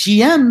be the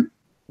GM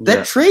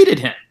that traded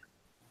him.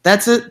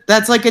 That's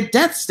like a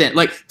death sentence.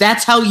 Like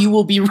that's how you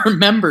will be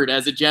remembered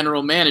as a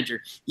general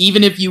manager.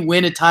 Even if you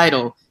win a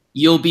title,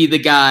 you'll be the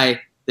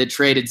guy that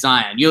traded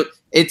Zion.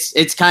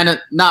 It's kind of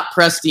not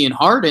Presti and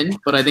Harden,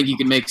 but I think you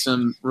can make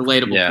some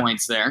relatable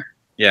points there.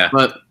 Yeah.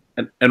 But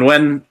and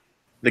when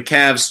the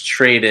Cavs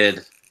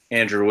traded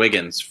Andrew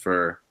Wiggins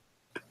for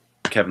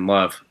Kevin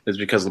Love, is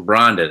because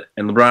LeBron did it.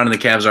 And LeBron and the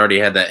Cavs already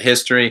had that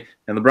history,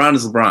 and LeBron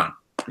is LeBron,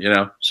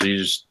 So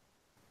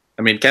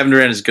Kevin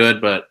Durant is good,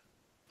 but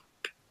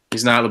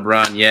he's not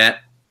LeBron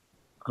yet.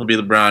 He'll be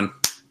LeBron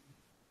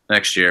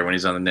next year when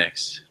he's on the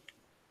Knicks.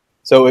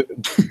 So,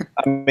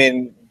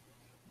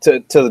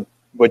 to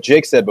what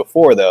Jake said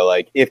before, though,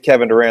 like if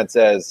Kevin Durant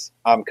says,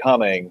 I'm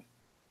coming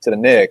to the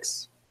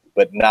Knicks,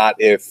 but not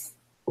if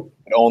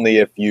and only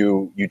if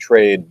you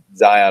trade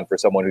Zion for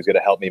someone who's going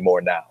to help me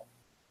more now.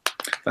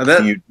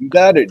 Do you do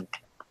that? Or?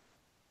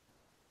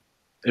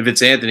 If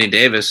it's Anthony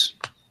Davis,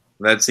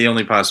 that's the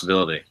only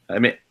possibility. I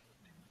mean,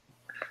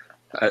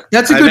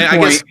 That's a good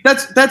point.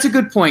 That's a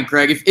good point,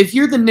 Greg. If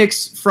you're the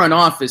Knicks front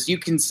office, you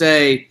can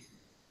say,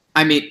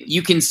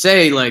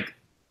 like,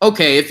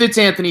 okay, if it's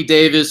Anthony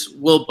Davis,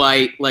 we'll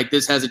bite. Like,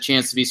 this has a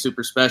chance to be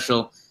super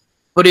special.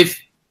 But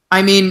if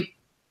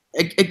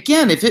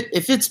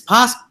it's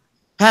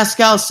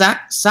Pascal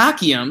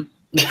Siakam,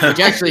 which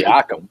actually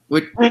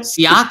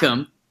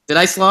Siakam, did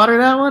I slaughter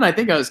that one? I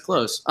think I was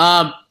close.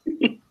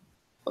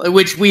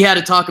 Which we had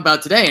to talk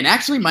about today, and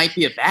actually might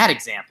be a bad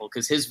example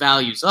because his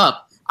value's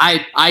up.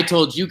 I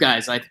told you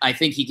guys I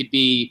think he could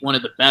be one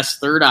of the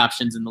best third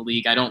options in the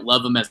league. I don't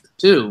love him as a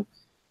 2.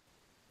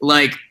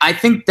 Like, I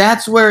think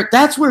that's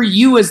where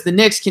you as the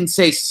Knicks can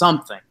say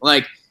something.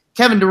 Like,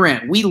 Kevin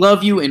Durant, we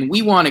love you and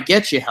we want to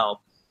get you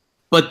help,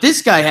 but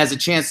this guy has a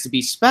chance to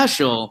be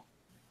special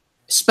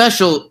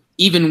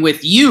even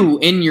with you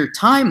in your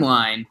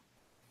timeline.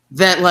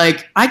 That,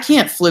 like, I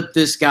can't flip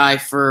this guy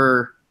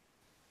for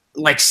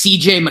like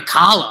CJ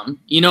McCollum.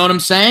 You know what I'm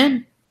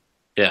saying?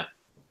 Yeah,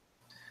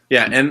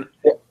 and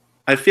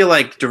I feel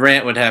like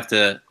Durant would have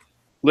to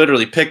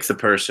literally pick the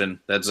person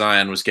that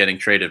Zion was getting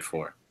traded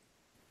for.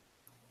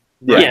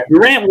 Yeah,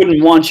 Durant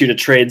wouldn't want you to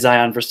trade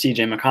Zion for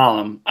CJ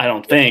McCollum, I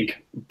don't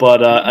think. But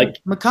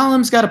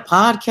McCollum's got a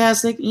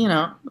podcast.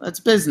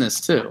 That's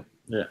business too.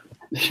 Yeah,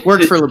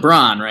 worked for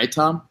LeBron, right,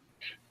 Tom?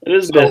 It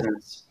is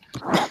business.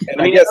 And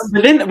I guess,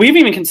 but then we've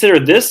even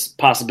considered this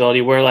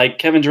possibility where, like,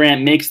 Kevin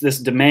Durant makes this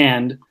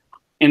demand,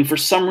 and for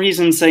some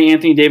reason, say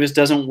Anthony Davis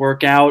doesn't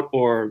work out,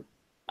 or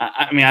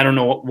I don't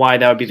know why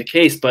that would be the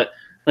case, but,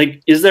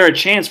 like, is there a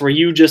chance where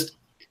you just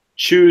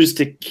choose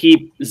to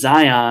keep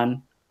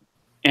Zion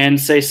and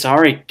say,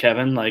 sorry,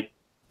 Kevin, like,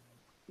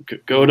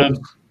 go to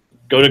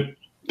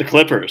the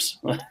Clippers?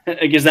 Like,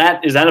 is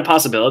that a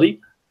possibility?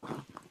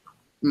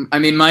 I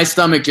mean, my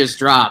stomach just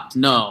dropped.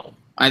 No,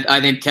 I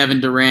think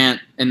Kevin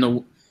Durant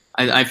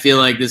I feel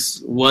like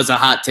this was a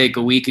hot take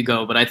a week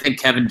ago, but I think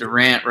Kevin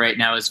Durant right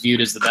now is viewed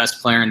as the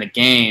best player in the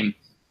game.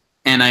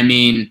 And I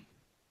mean,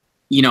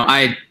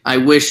 I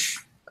wish,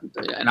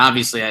 and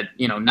obviously I'd,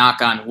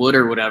 knock on wood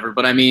or whatever,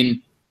 but I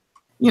mean,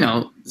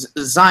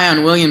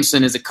 Zion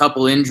Williamson is a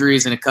couple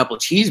injuries and a couple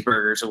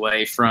cheeseburgers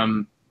away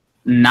from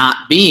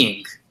not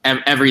being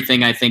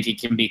everything I think he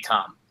can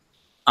become.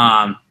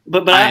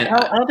 But I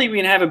don't think we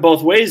can have it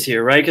both ways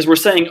here, right? Because we're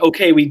saying,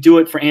 okay, we do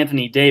it for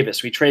Anthony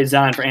Davis. We trade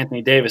Zion for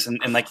Anthony Davis and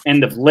like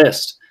end of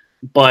list.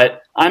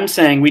 But I'm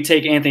saying we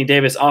take Anthony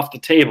Davis off the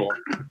table.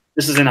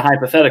 This is in a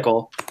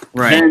hypothetical.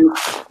 Right. Then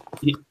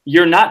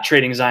you're not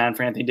trading Zion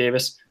for Anthony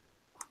Davis.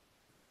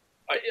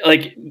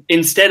 Like,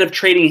 instead of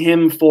trading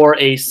him for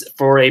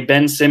a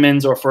Ben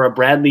Simmons or for a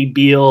Bradley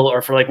Beal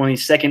or for like one of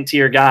these second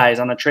tier guys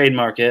on the trade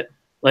market,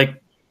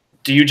 like,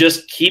 do you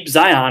just keep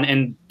Zion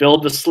and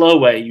build the slow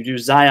way? You do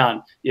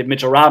Zion. You have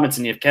Mitchell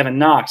Robinson. You have Kevin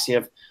Knox. You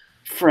have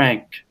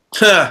Frank.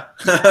 No,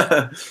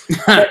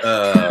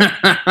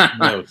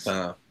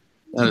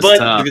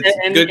 But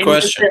good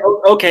question. Say,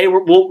 okay,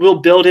 we'll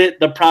build it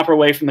the proper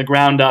way from the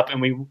ground up,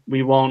 and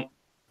we won't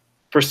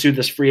pursue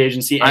this free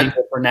agency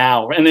angle for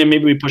now, and then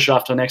maybe we push it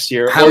off till next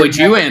year. How would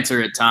you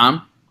answer it,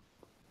 Tom?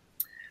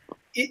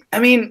 I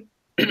mean,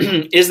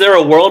 is there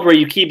a world where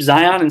you keep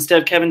Zion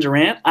instead of Kevin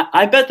Durant?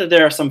 I bet that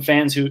there are some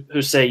fans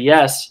who say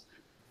yes.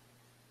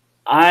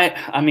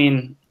 I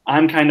mean,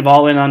 I'm kind of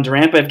all in on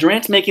Durant, but if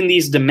Durant's making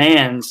these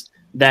demands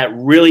that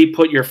really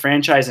put your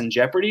franchise in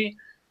jeopardy,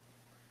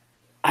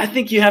 I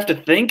think you have to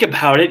think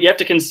about it. You have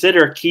to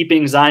consider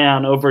keeping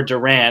Zion over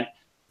Durant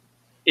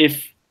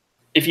if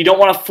you don't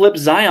want to flip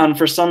Zion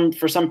for some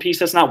piece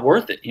that's not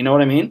worth it. You know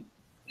what I mean?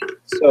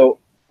 So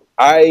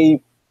I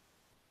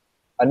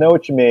know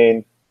what you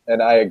mean,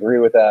 and I agree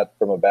with that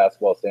from a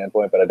basketball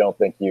standpoint, but I don't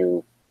think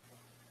you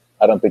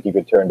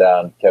could turn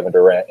down Kevin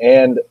Durant.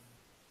 And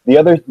the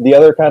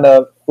other kind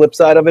of flip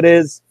side of it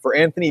is, for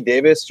Anthony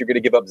Davis, you're going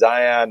to give up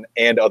Zion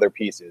and other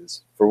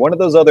pieces. For one of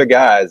those other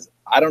guys,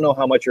 I don't know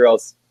how much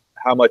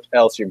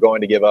else you're going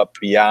to give up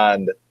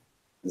beyond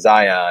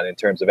Zion in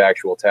terms of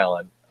actual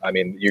talent. I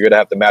mean, you're going to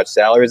have to match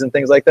salaries and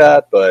things like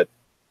that, but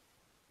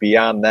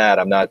beyond that,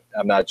 I'm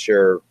not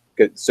sure.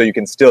 So you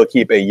can still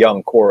keep a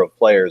young core of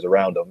players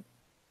around them.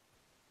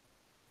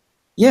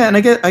 Yeah, and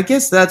I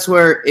guess that's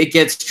where it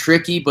gets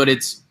tricky, but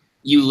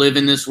you live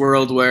in this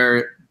world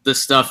where the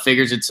stuff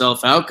figures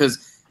itself out.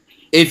 Because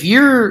if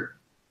you're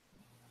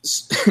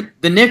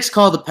the Knicks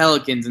call the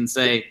Pelicans and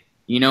say,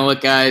 you know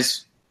what,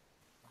 guys,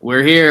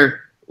 we're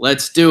here.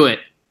 Let's do it.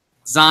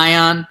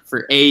 Zion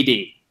for AD.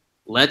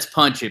 Let's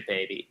punch it,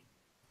 baby.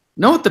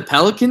 Know what the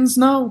Pelicans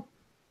know?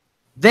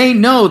 They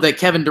know that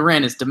Kevin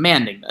Durant is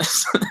demanding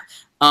this.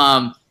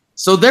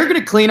 So they're going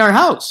to clean our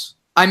house.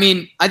 I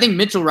mean, I think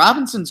Mitchell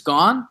Robinson's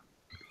gone.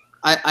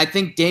 I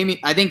think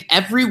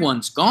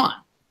everyone's gone.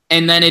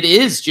 And then it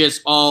is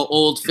just all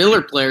old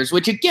filler players,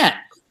 which, again,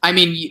 I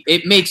mean,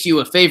 it makes you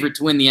a favorite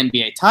to win the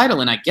NBA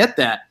title, and I get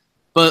that.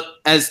 But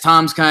as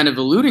Tom's kind of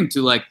alluding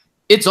to, like,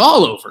 it's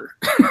all over.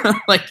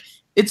 Like,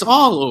 it's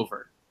all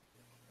over.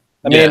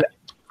 I mean,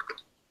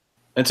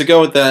 and to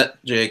go with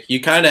that, Jake, you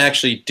kind of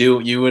actually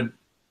do. You would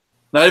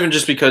Not even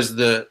just because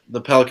the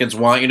Pelicans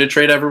want you to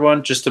trade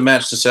everyone, just to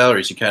match the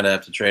salaries, you kind of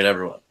have to trade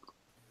everyone.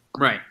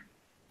 Right.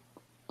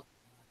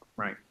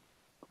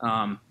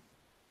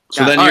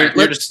 So then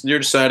you're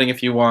deciding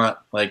if you want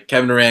like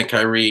Kevin Durant,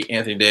 Kyrie,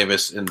 Anthony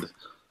Davis, and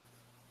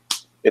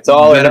it's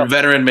all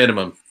veteran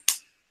minimum.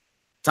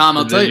 Tom,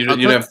 I'll tell you,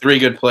 you'd have 3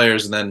 good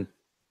players and then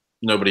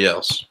nobody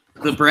else.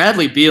 The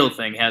Bradley Beal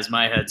thing has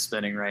my head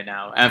spinning right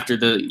now. After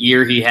the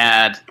year he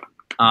had,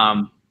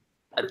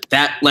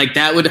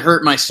 that would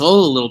hurt my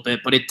soul a little bit,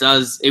 but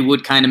it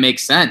would kind of make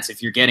sense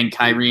if you're getting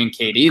Kyrie and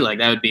KD. Like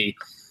that would be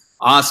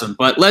awesome.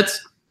 But let's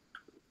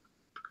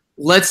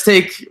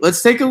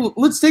take a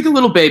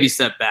little baby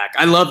step back.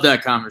 I love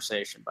that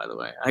conversation, by the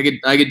way.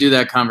 I could do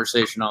that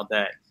conversation all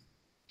day.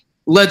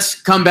 Let's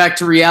come back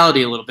to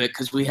reality a little bit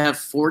because we have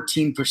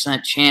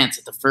 14% chance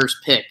at the first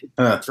pick.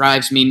 It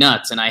drives me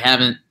nuts, and I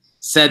haven't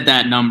said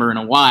that number in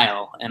a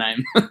while, and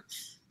I'm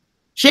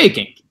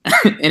shaking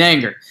in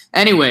anger.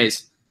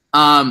 Anyways,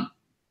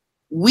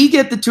 we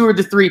get the 2 or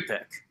the 3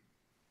 pick.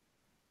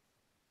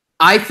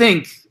 I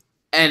think,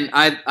 and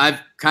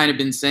I've kind of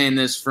been saying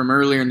this from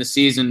earlier in the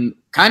season,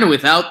 kind of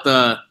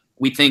without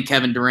we think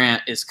Kevin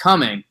Durant is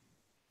coming.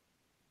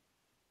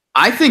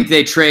 I think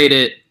they trade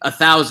it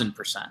 1,000%,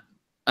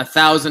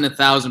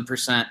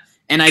 1,000%.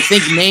 And I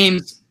think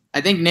names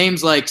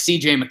like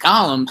CJ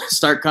McCollum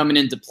start coming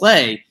into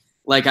play,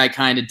 like I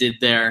kind of did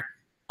there.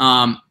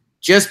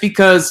 Just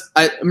because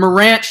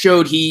Morant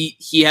showed he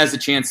has a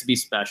chance to be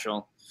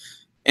special,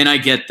 and I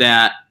get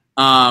that.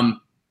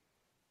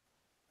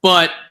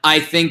 But I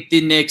think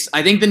the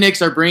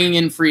Knicks are bringing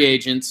in free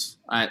agents.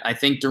 I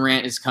think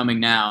Durant is coming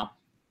now.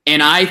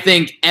 And I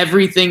think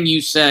everything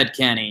you said,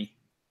 Kenny,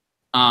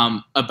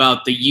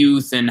 about the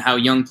youth and how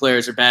young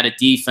players are bad at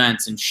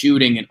defense and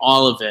shooting and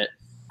all of it.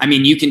 I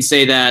mean, you can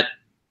say that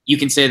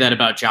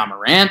about Ja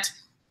Morant.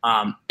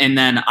 And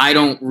then I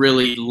don't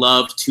really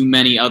love too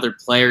many other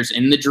players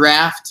in the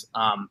draft.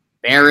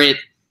 Barrett,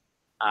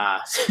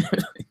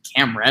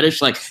 Cam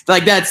Reddish, like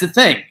that's the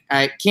thing.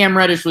 Cam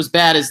Reddish was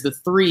bad as the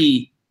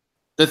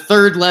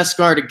third less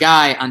guarded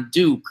guy on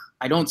Duke.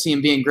 I don't see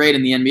him being great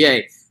in the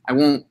NBA.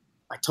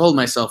 I told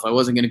myself I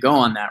wasn't going to go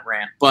on that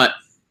rant, but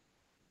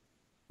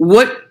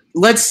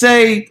let's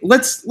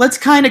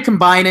kind of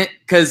combine it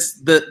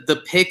because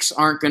the picks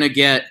aren't going to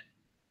get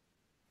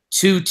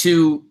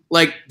too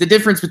like the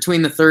difference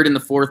between the 3rd and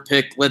the 4th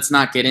pick. Let's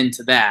not get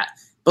into that,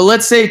 but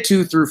let's say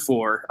 2 through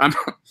 4. I'm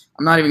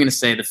not even going to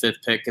say the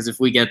 5th pick because if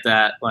we get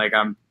that, like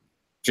I'm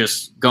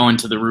just going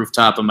to the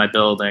rooftop of my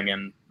building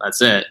and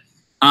that's it.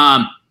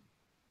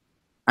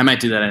 I might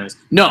do that anyways.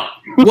 No.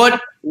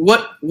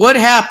 What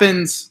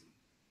happens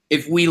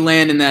if we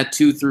land in that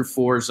 2 through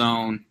 4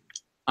 zone?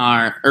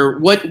 Or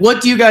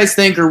what do you guys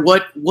think, or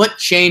what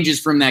changes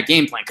from that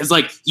game plan? Because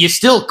like you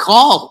still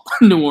call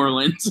New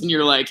Orleans and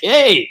you're like,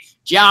 hey,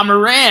 Ja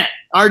Morant,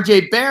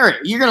 RJ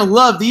Barrett, you're gonna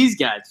love these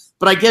guys.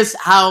 But I guess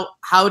how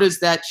does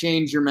that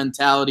change your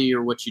mentality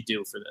or what you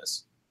do for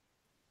this?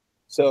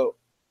 So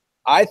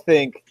I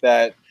think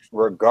that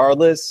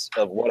regardless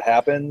of what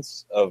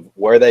happens, of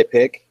where they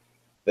pick,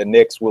 the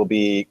Knicks will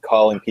be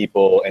calling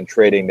people and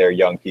trading their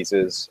young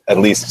pieces, at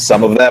least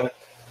some of them.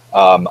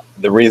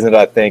 The reason that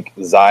I think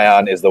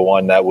Zion is the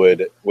one that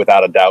would,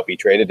 without a doubt, be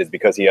traded is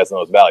because he has the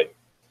most value.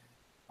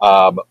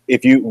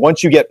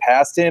 Once you get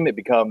past him, it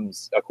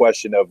becomes a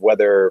question of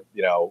whether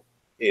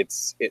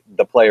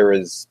the player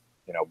is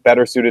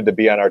better suited to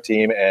be on our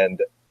team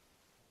and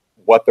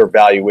what their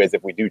value is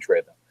if we do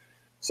trade them.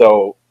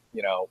 So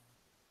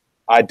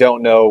I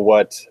don't know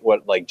what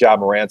like Ja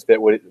Morant's fit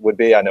would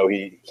be. I know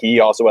he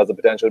also has the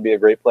potential to be a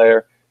great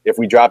player. If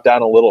we drop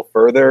down a little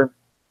further,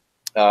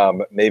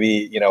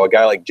 maybe a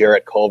guy like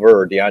Jarrett Culver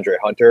or DeAndre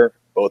Hunter,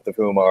 both of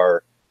whom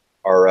are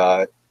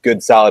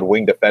good, solid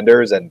wing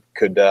defenders and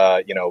could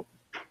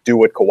do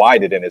what Kawhi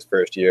did in his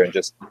first year and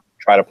just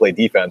try to play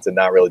defense and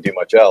not really do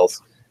much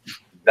else.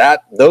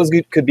 Those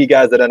could be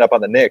guys that end up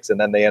on the Knicks, and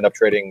then they end up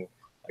trading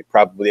like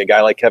probably a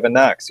guy like Kevin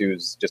Knox,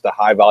 who's just a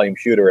high volume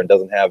shooter and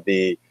doesn't have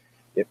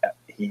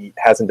he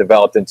hasn't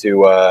developed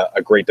into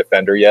a great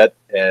defender yet,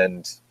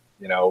 and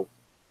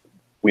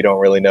we don't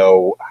really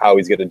know how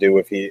he's going to do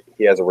if he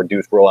has a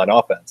reduced role on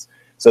offense.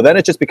 So then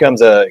it just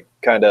becomes a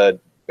kind of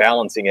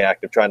balancing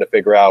act of trying to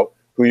figure out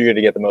who you're going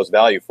to get the most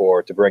value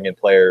for to bring in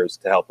players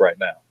to help right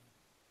now.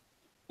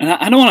 And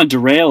I don't want to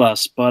derail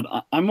us, but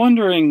I'm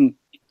wondering,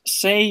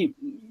 say,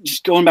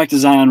 just going back to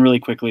Zion really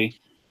quickly,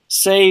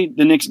 say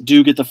the Knicks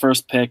do get the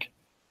first pick,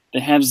 they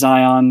have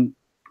Zion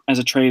as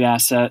a trade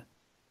asset,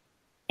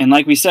 and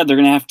like we said, they're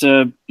going to have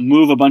to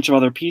move a bunch of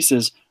other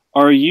pieces.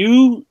 Are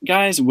you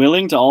guys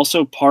willing to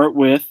also part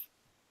with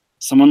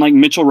someone like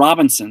Mitchell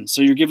Robinson?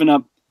 So you're giving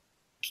up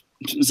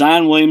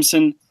Zion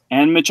Williamson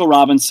and Mitchell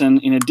Robinson,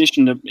 in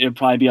addition to it'd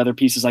probably be other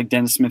pieces like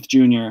Dennis Smith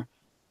Jr.,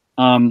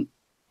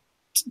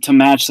 to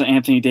match the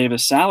Anthony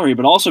Davis salary,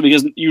 but also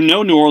because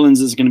New Orleans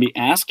is going to be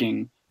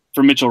asking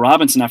for Mitchell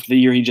Robinson after the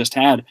year he just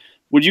had.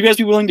 Would you guys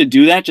be willing to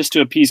do that just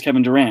to appease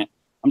Kevin Durant?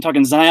 I'm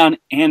talking Zion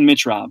and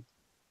Mitch Rob.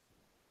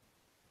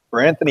 For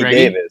Anthony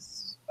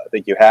Davis, I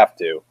think you have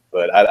to.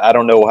 But I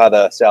don't know how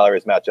the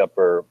salaries match up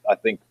for. I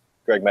think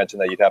Greg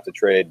mentioned that you'd have to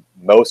trade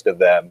most of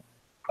them.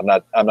 I'm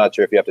not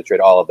sure if you have to trade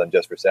all of them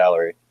just for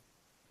salary.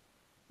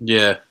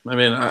 Yeah, I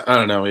mean, I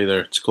don't know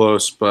either. It's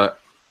close, but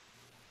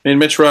I mean,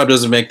 Mitch Rob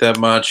doesn't make that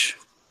much,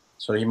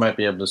 so he might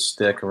be able to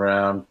stick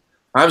around.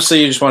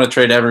 Obviously, you just want to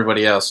trade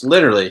everybody else.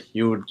 Literally,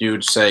 you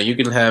would say you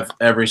can have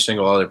every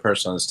single other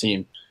person on this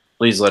team.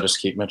 Please let us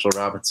keep Mitchell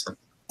Robinson.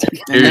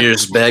 You're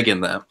just begging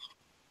them.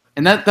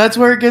 And that's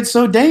where it gets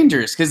so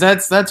dangerous, because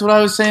that's what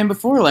I was saying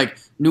before. Like,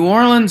 New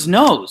Orleans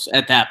knows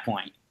at that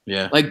point.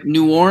 Yeah. Like,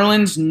 New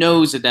Orleans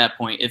knows at that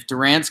point. If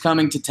Durant's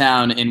coming to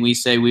town and we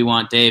say we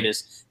want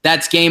Davis,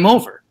 that's game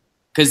over,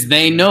 because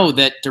they know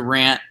that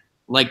Durant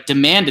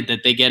demanded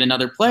that they get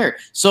another player.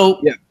 So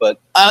yeah, but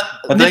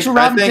Mitchell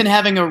Robinson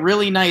having a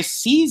really nice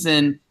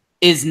season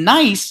is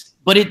nice,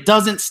 but it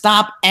doesn't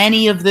stop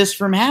any of this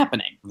from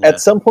happening. Yeah.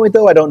 At some point,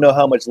 though, I don't know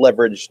how much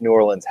leverage New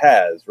Orleans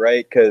has,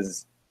 right?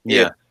 Because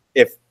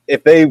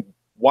if they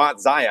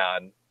want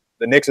Zion,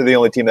 the Knicks are the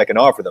only team that can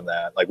offer them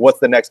that. Like, what's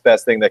the next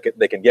best thing that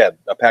they can get?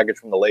 A package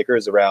from the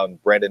Lakers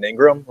around Brandon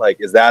Ingram? Like,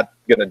 is that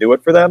going to do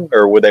it for them?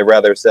 Or would they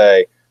rather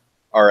say,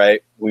 all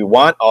right, we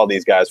want all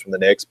these guys from the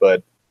Knicks,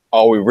 but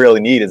all we really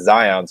need is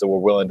Zion, so we're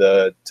willing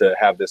to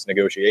have this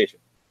negotiation.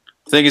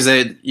 The thing is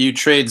that you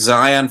trade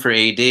Zion for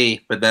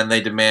AD, but then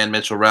they demand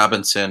Mitchell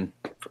Robinson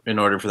in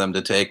order for them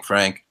to take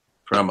Frank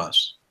from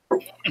us.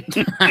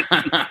 That's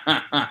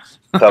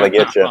how they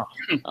get you.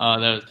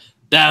 Oh,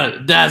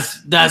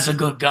 that's a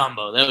good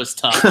gumbo. That was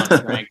tough,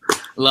 Frank.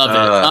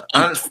 Love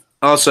it.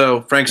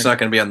 Also, Frank's not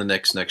going to be on the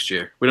Knicks next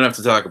year. We don't have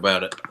to talk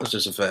about it. That's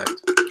just a fact.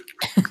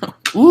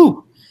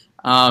 Ooh.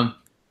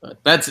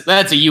 That's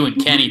a you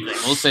and Kenny thing.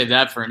 We'll save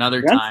that for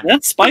another time.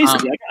 That's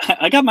spicy.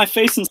 I got my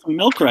face in some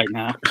milk right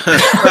now.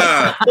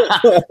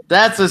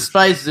 That's a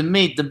spice to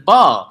meet the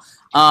ball.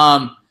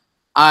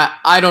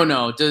 I don't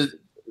know.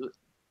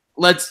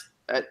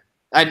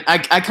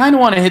 I kind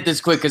of want to hit this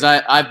quick because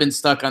I've been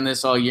stuck on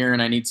this all year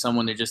and I need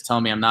someone to just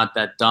tell me I'm not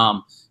that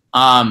dumb.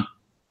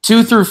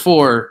 2 through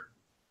 4,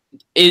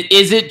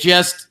 is it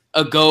just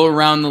a go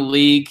around the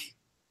league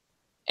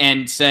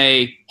and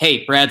say,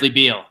 hey, Bradley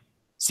Beal,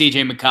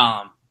 CJ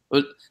McCollum,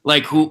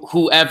 like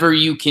whoever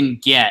you can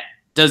get?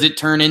 Does it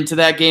turn into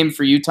that game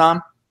for you,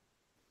 Tom?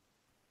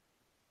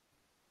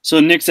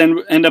 So Knicks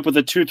end up with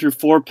a 2 through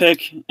 4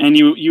 pick, and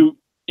you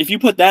if you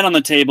put that on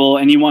the table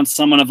and you want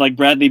someone of like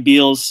Bradley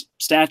Beal's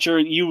stature,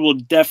 you will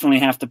definitely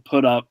have to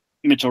put up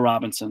Mitchell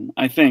Robinson,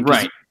 I think.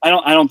 Right. I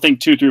don't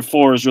think 2 through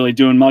 4 is really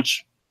doing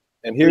much.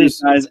 And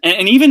here's guys,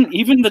 and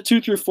even the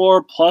 2 through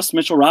 4 plus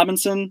Mitchell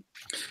Robinson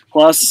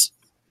plus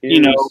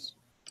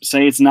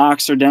say it's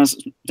Knox or Dennis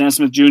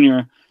Smith Jr.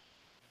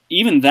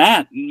 Even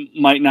that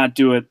might not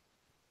do it.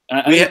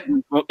 If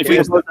we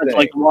put that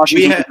like the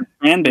Washington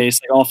fan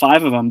base, like all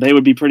 5 of them, they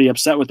would be pretty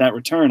upset with that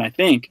return, I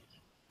think.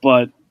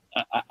 But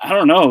I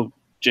don't know,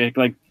 Jake.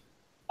 Like,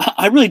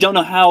 I really don't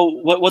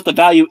know what the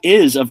value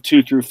is of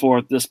 2 through 4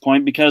 at this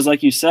point, because,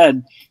 like you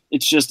said,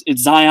 it's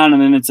Zion,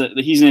 and then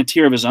he's in a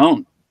tier of his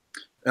own.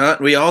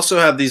 We also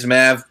have these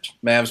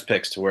Mavs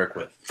picks to work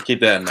with. Keep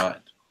that in mind.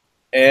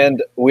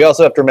 And we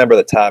also have to remember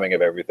the timing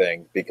of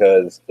everything,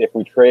 because if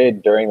we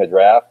trade during the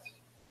draft,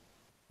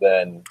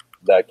 then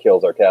that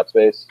kills our cap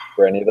space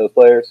for any of those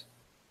players.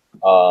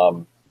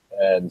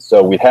 And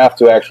so we'd have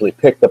to actually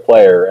pick the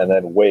player and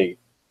then wait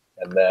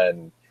and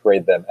then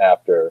trade them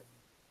after.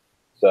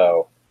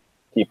 So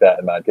keep that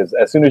in mind, because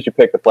as soon as you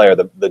pick the player,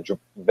 the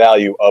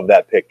value of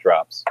that pick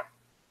drops.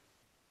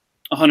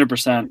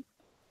 100%.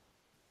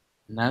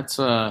 And that's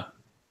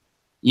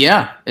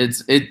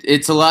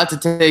it's a lot to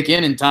take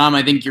in. And Tom,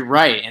 I think you're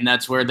right, and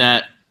that's where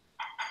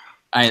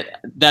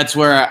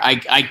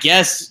I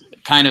guess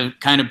kind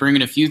of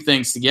bringing a few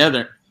things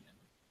together.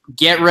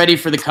 Get ready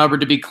for the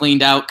cupboard to be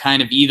cleaned out,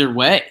 kind of either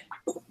way.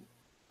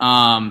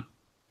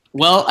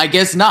 Well, I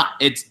guess not.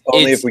 It's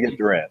if we get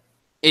Durant.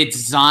 It's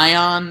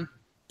Zion.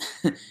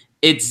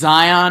 It's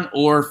Zion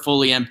or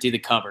fully empty the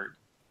cupboard.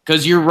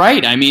 Because you're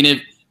right. I mean,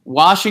 if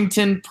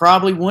Washington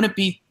probably wouldn't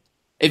be.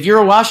 If you're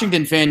a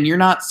Washington fan, you're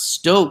not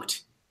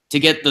stoked to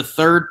get the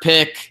 3rd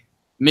pick,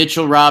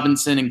 Mitchell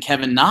Robinson and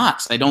Kevin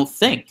Knox. I don't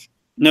think.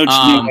 No,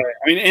 I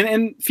mean,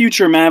 and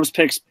future Mavs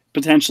picks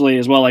potentially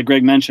as well, like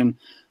Greg mentioned.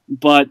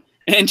 But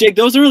and Jake,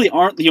 those really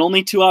aren't the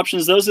only 2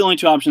 options. Those are the only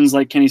 2 options,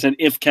 like Kenny said,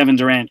 if Kevin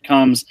Durant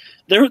comes.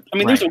 There's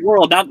a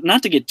world,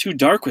 not to get too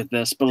dark with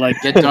this, but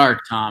like get dark,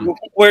 Tom.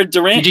 Where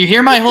Durant? Did you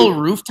hear my whole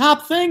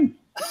rooftop thing?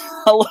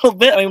 A little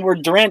bit. I mean, where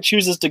Durant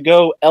chooses to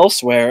go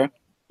elsewhere.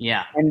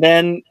 Yeah, and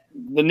then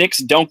the Knicks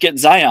don't get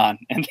Zion,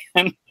 and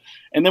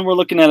then we're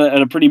looking at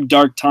a pretty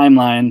dark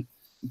timeline.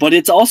 But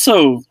it's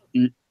also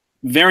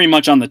very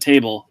much on the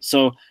table.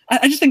 So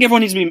I just think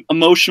everyone needs to be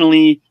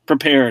emotionally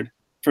prepared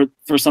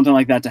for something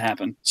like that to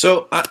happen.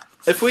 So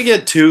if we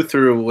get 2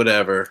 through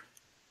whatever,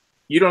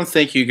 you don't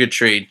think you could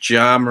trade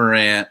Ja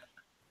Morant,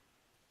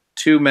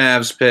 2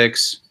 Mavs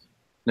picks,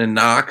 and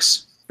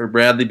Knox for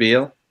Bradley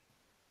Beal?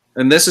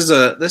 And that's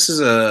a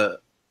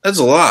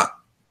lot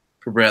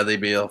for Bradley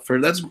Beal.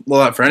 That's a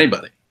lot for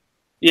anybody.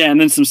 Yeah,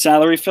 and then some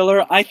salary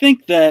filler. I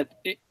think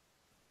that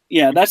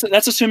Yeah,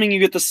 that's assuming you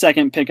get the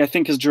second pick. I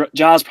think because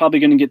Ja's probably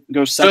going to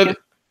go second.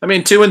 So, I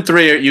mean, 2 and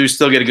 3, you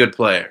still get a good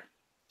player.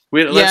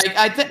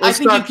 I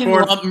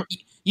think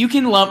you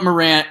can lump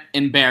Morant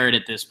and Barrett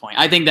at this point.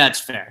 I think that's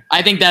fair.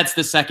 I think that's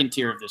the second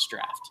tier of this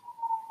draft.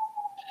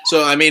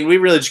 So, I mean, we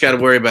really just got to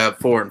worry about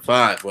 4 and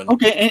 5.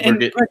 Okay, and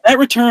that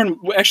return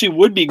actually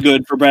would be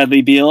good for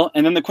Bradley Beal.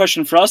 And then the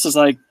question for us is,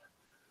 like,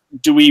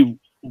 do we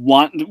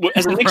want –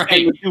 as a Knicks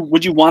fan,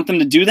 would you want them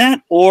to do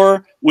that?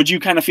 Or would you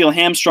kind of feel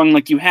hamstrung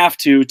like you have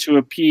to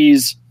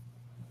appease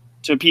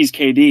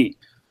KD?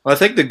 Well, I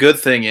think the good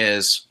thing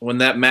is when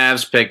that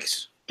Mavs pick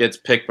gets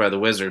picked by the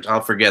Wizards, I'll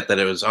forget that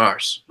it was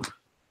ours.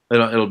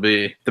 It'll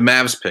be the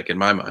Mavs pick in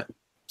my mind.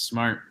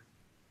 Smart.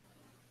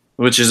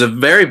 Which is a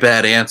very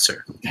bad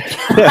answer.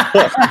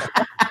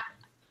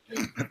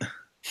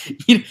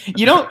 You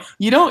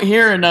don't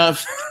hear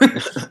enough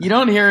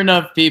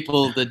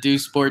people that do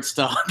sports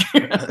talk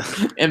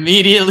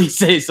immediately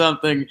say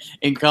something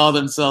and call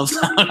themselves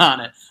out on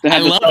it. They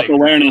have the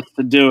self-awareness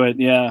to do it,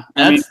 yeah.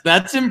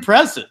 That's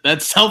impressive.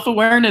 That's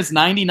self-awareness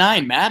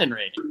 99 Madden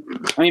rating.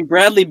 I mean,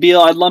 Bradley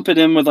Beal, I'd lump it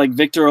in with like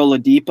Victor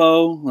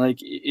Oladipo. Like,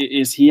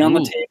 is he on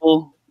the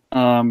table?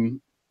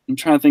 I'm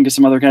trying to think of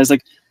some other guys.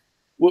 Like,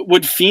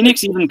 would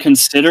Phoenix even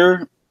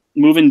consider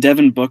moving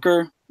Devin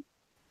Booker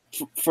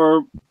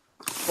for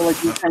like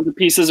these kinds of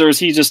pieces, or is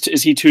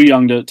he too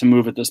young to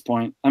move at this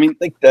point? I mean, I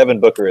think Devin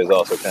Booker is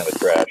also kind of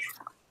trash.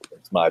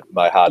 It's my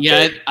hot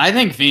take. I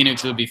think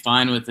Phoenix would be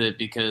fine with it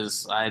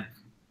because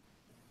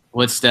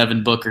what's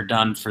Devin Booker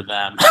done for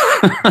them?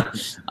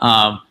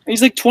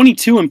 He's like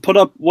 22 and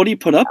what do you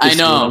put up? I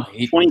know,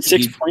 year?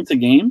 26 points a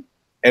game,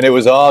 and it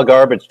was all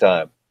garbage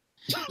time.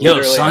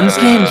 Yo, Suns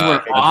games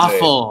were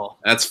awful.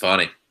 That's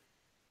funny.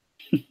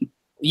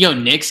 Yo,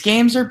 Knicks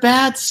games are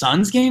bad.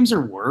 Suns games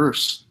are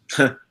worse.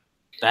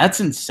 That's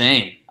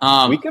insane.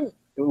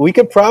 We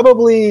could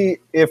probably,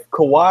 if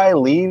Kawhi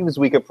leaves,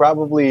 we could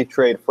probably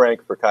trade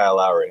Frank for Kyle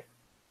Lowry.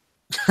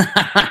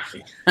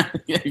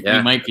 We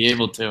might be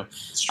able to.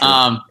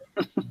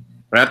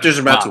 Raptors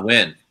are about to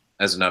win.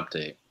 As an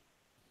update.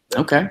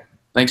 Okay,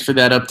 thanks for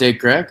that update,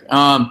 Greg.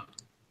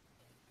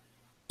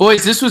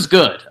 Boys, this was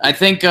good. I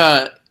think,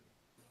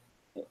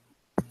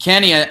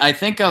 Kenny, I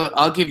think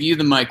I'll give you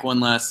the mic one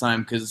last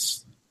time because.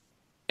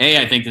 A,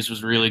 I think this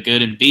was really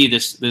good, and B,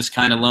 this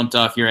kind of lumped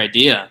off your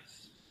idea.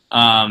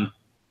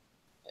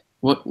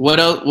 What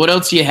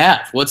else do you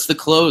have? What's the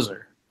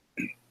closer?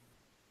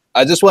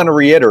 I just want to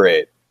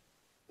reiterate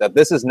that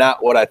this is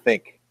not what I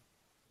think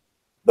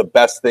the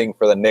best thing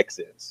for the Knicks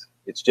is.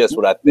 It's just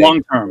what I think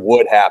long-term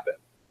would happen.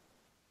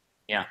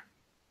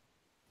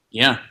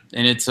 Yeah,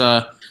 and it's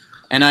and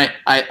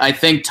I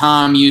think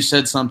Tom, you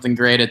said something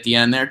great at the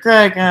end there.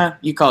 Greg,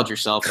 you called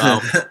yourself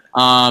out.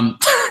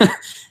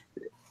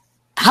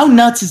 How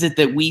nuts is it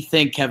that we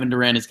think Kevin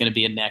Durant is going to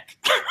be a Knick?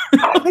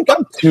 I think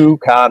I'm too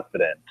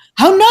confident.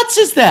 How nuts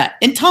is that?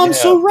 And Tom's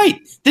so right.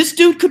 This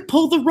dude could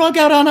pull the rug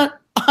out on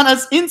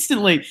us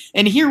instantly.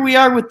 And here we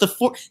are with the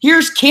four.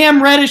 Here's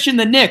Cam Reddish in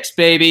the Knicks,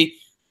 baby.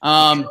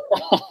 God.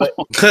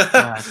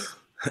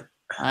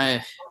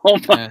 I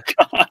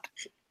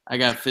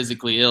got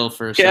physically ill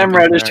for a second. Cam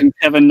Reddish and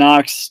Kevin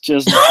Knox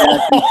just.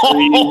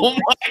 Oh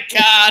my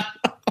God!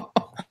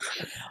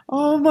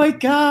 Oh my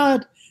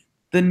God!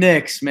 The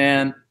Knicks,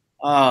 man.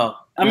 Oh,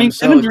 I mean,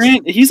 Kevin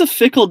Durant, he's a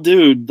fickle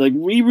dude. Like,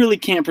 we really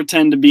can't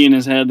pretend to be in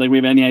his head like we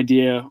have any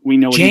idea. We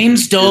know what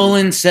James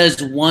Dolan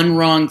says one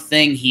wrong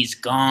thing, he's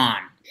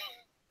gone.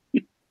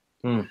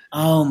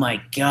 Oh,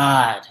 my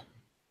God.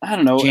 I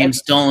don't know.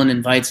 James Dolan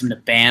invites him to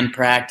band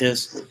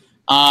practice. There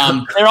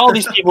are all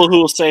these people who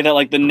will say that,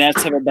 like, the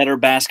Nets have a better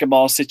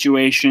basketball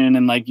situation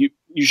and, like, you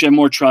should have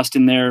more trust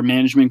in their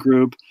management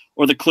group,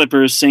 or the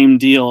Clippers, same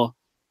deal.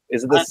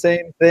 Is it the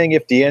same thing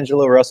if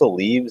D'Angelo Russell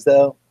leaves,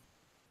 though?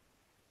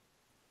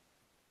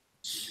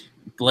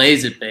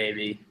 Blaze it,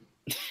 baby.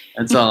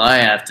 That's all I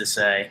have to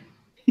say.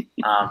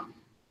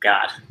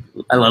 God,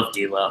 I love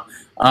D'Lo.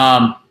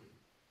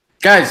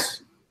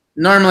 Guys,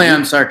 normally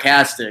I'm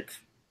sarcastic.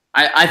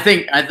 I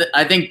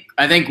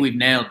think we've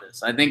nailed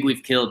this. I think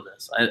we've killed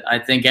this. I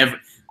think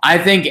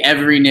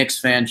every Knicks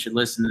fan should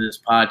listen to this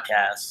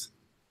podcast,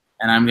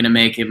 and I'm going to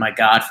make it my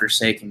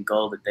godforsaken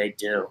goal that they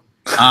do.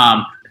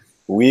 Are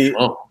we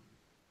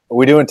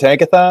doing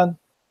Tankathon?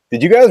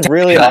 Did you guys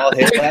really all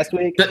hit last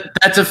week?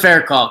 That's a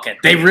fair call, Ken.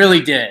 They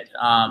really did.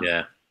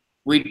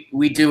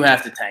 We do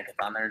have to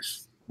Tankathon.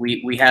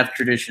 We have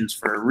traditions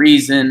for a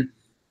reason.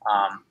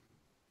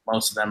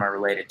 Most of them are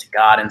related to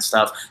God and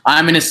stuff.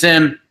 I'm going to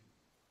sim.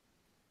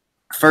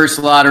 First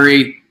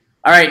lottery.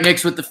 All right,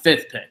 Knicks with the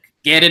 5th pick.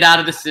 Get it out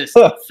of the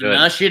system.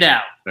 Flush it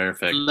out.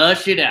 Perfect.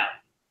 Flush it out.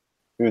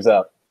 Who's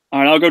up?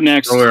 All right, I'll go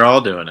next. So we're all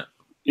doing it.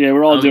 Yeah,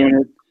 we're all doing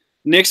it.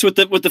 Knicks with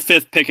the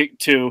 5th pick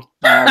too.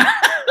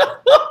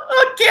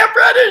 Cam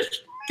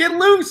Reddish, get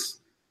loose.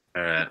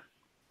 All right.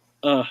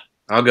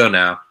 I'll go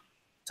now.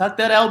 Tuck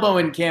that elbow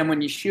in, Cam,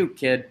 when you shoot,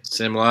 kid.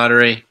 Sim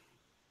lottery.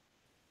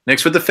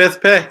 Knicks with the 5th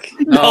pick.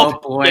 Oh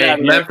boy.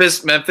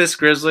 Memphis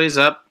Grizzlies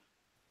up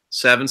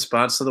 7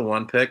 spots to the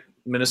 1 pick.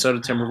 Minnesota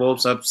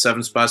Timberwolves up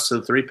 7 spots to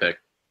the 3 pick.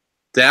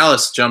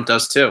 Dallas jumped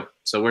us too.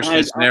 So worst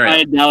case scenario. I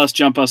had Dallas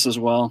jump us as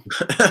well.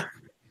 You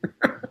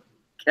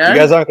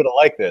guys aren't going to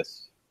like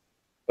this,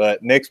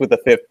 but Knicks with the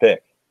 5th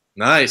pick.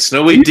 Nice.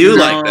 No, we do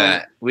like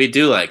that. We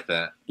do like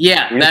that.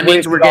 Yeah, that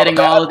means we're getting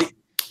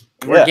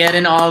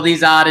getting all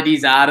these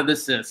oddities out of the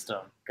system.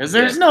 Because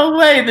there's no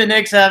way the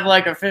Knicks have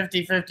like a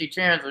 50-50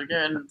 chance of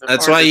getting.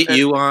 That's why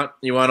you want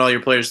all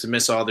your players to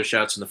miss all their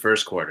shots in the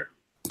first quarter.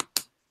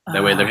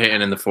 That way they're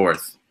hitting in the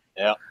fourth.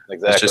 Yeah,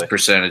 exactly. It's just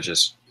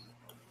percentages.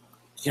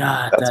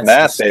 God, that's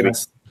math, baby.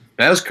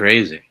 That was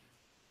crazy.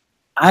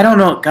 I don't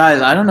know,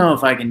 guys. I don't know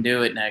if I can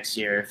do it next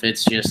year if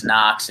it's just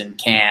Knox and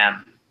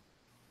Cam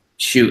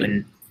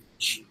shooting.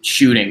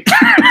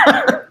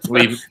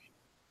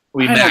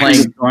 We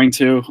playing going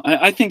to.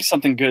 I think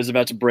something good is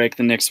about to break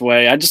the Knicks'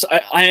 way.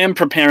 I am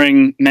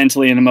preparing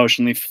mentally and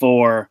emotionally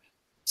for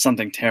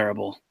something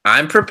terrible.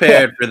 I'm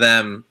prepared for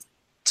them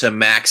to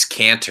max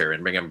Cantor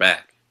and bring him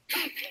back.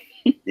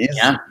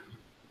 Yeah,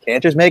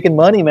 Cantor's making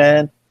money,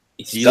 man.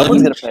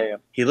 Someone's gonna pay him.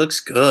 He looks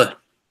good.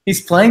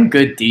 He's playing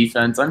good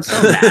defense. I'm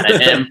so mad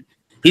at him.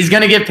 He's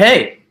gonna get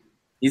paid.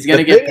 He's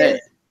gonna get paid.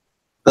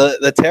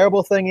 The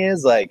terrible thing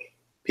is, like,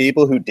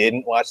 people who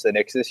didn't watch the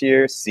Knicks this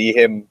year see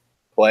him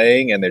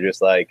playing, and they're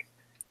just like,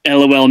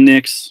 LOL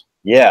Knicks.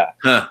 Yeah.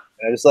 Huh.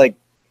 And I'm just like,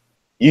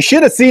 you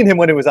should have seen him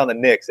when he was on the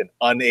Knicks and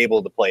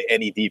unable to play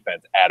any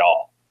defense at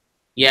all.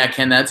 Yeah,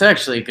 Ken, that's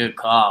actually a good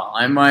call.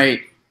 I'm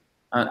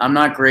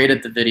not great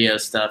at the video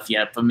stuff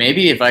yet, but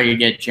maybe if I could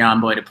get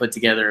John Boy to put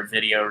together a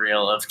video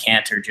reel of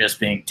Cantor just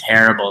being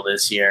terrible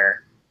this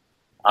year.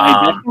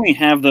 I definitely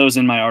have those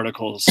in my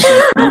articles.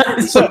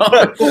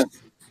 So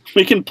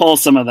we can pull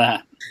some of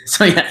that.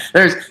 So yeah,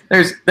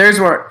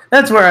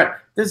 that's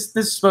where this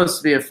is supposed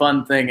to be a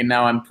fun thing, and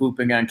now I'm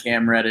pooping on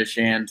Cam Reddish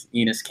and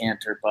Enes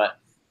Kanter. But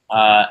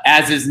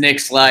as is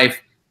Nick's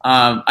life,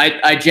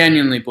 I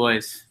genuinely,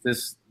 boys,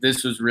 this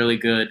was really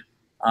good.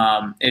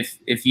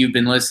 If you've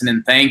been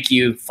listening, thank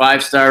you.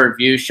 5-star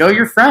review. Show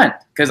your friend,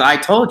 because I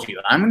told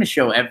you I'm going to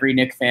show every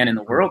Knick fan in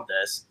the world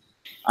this.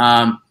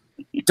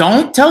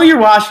 Don't tell your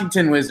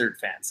Washington Wizard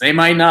fans. They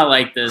might not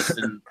like this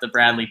and the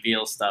Bradley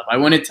Beal stuff. I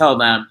wouldn't tell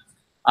them.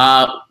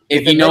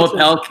 If you know a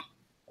Pelican.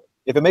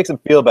 If it makes them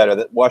feel better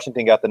that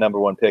Washington got the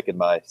 #1 pick in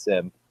my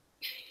sim.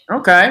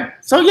 Okay.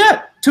 So,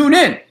 yeah, tune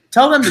in.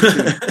 Tell them to tune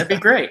in. That'd be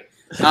great.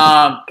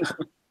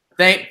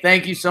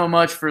 Thank you so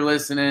much for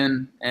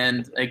listening.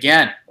 And,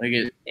 again, like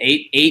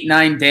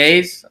 8-9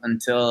 days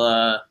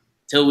until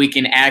we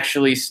can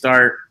actually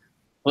start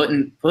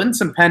putting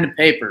some pen to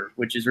paper,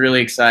 which is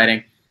really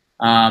exciting.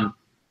 And,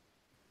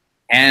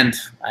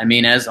 I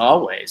mean, as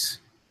always,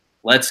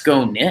 let's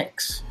go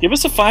Knicks. Give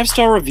us a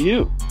 5-star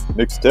review.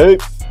 Knicks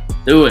tape.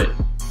 Do it.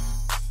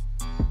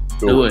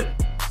 Do it.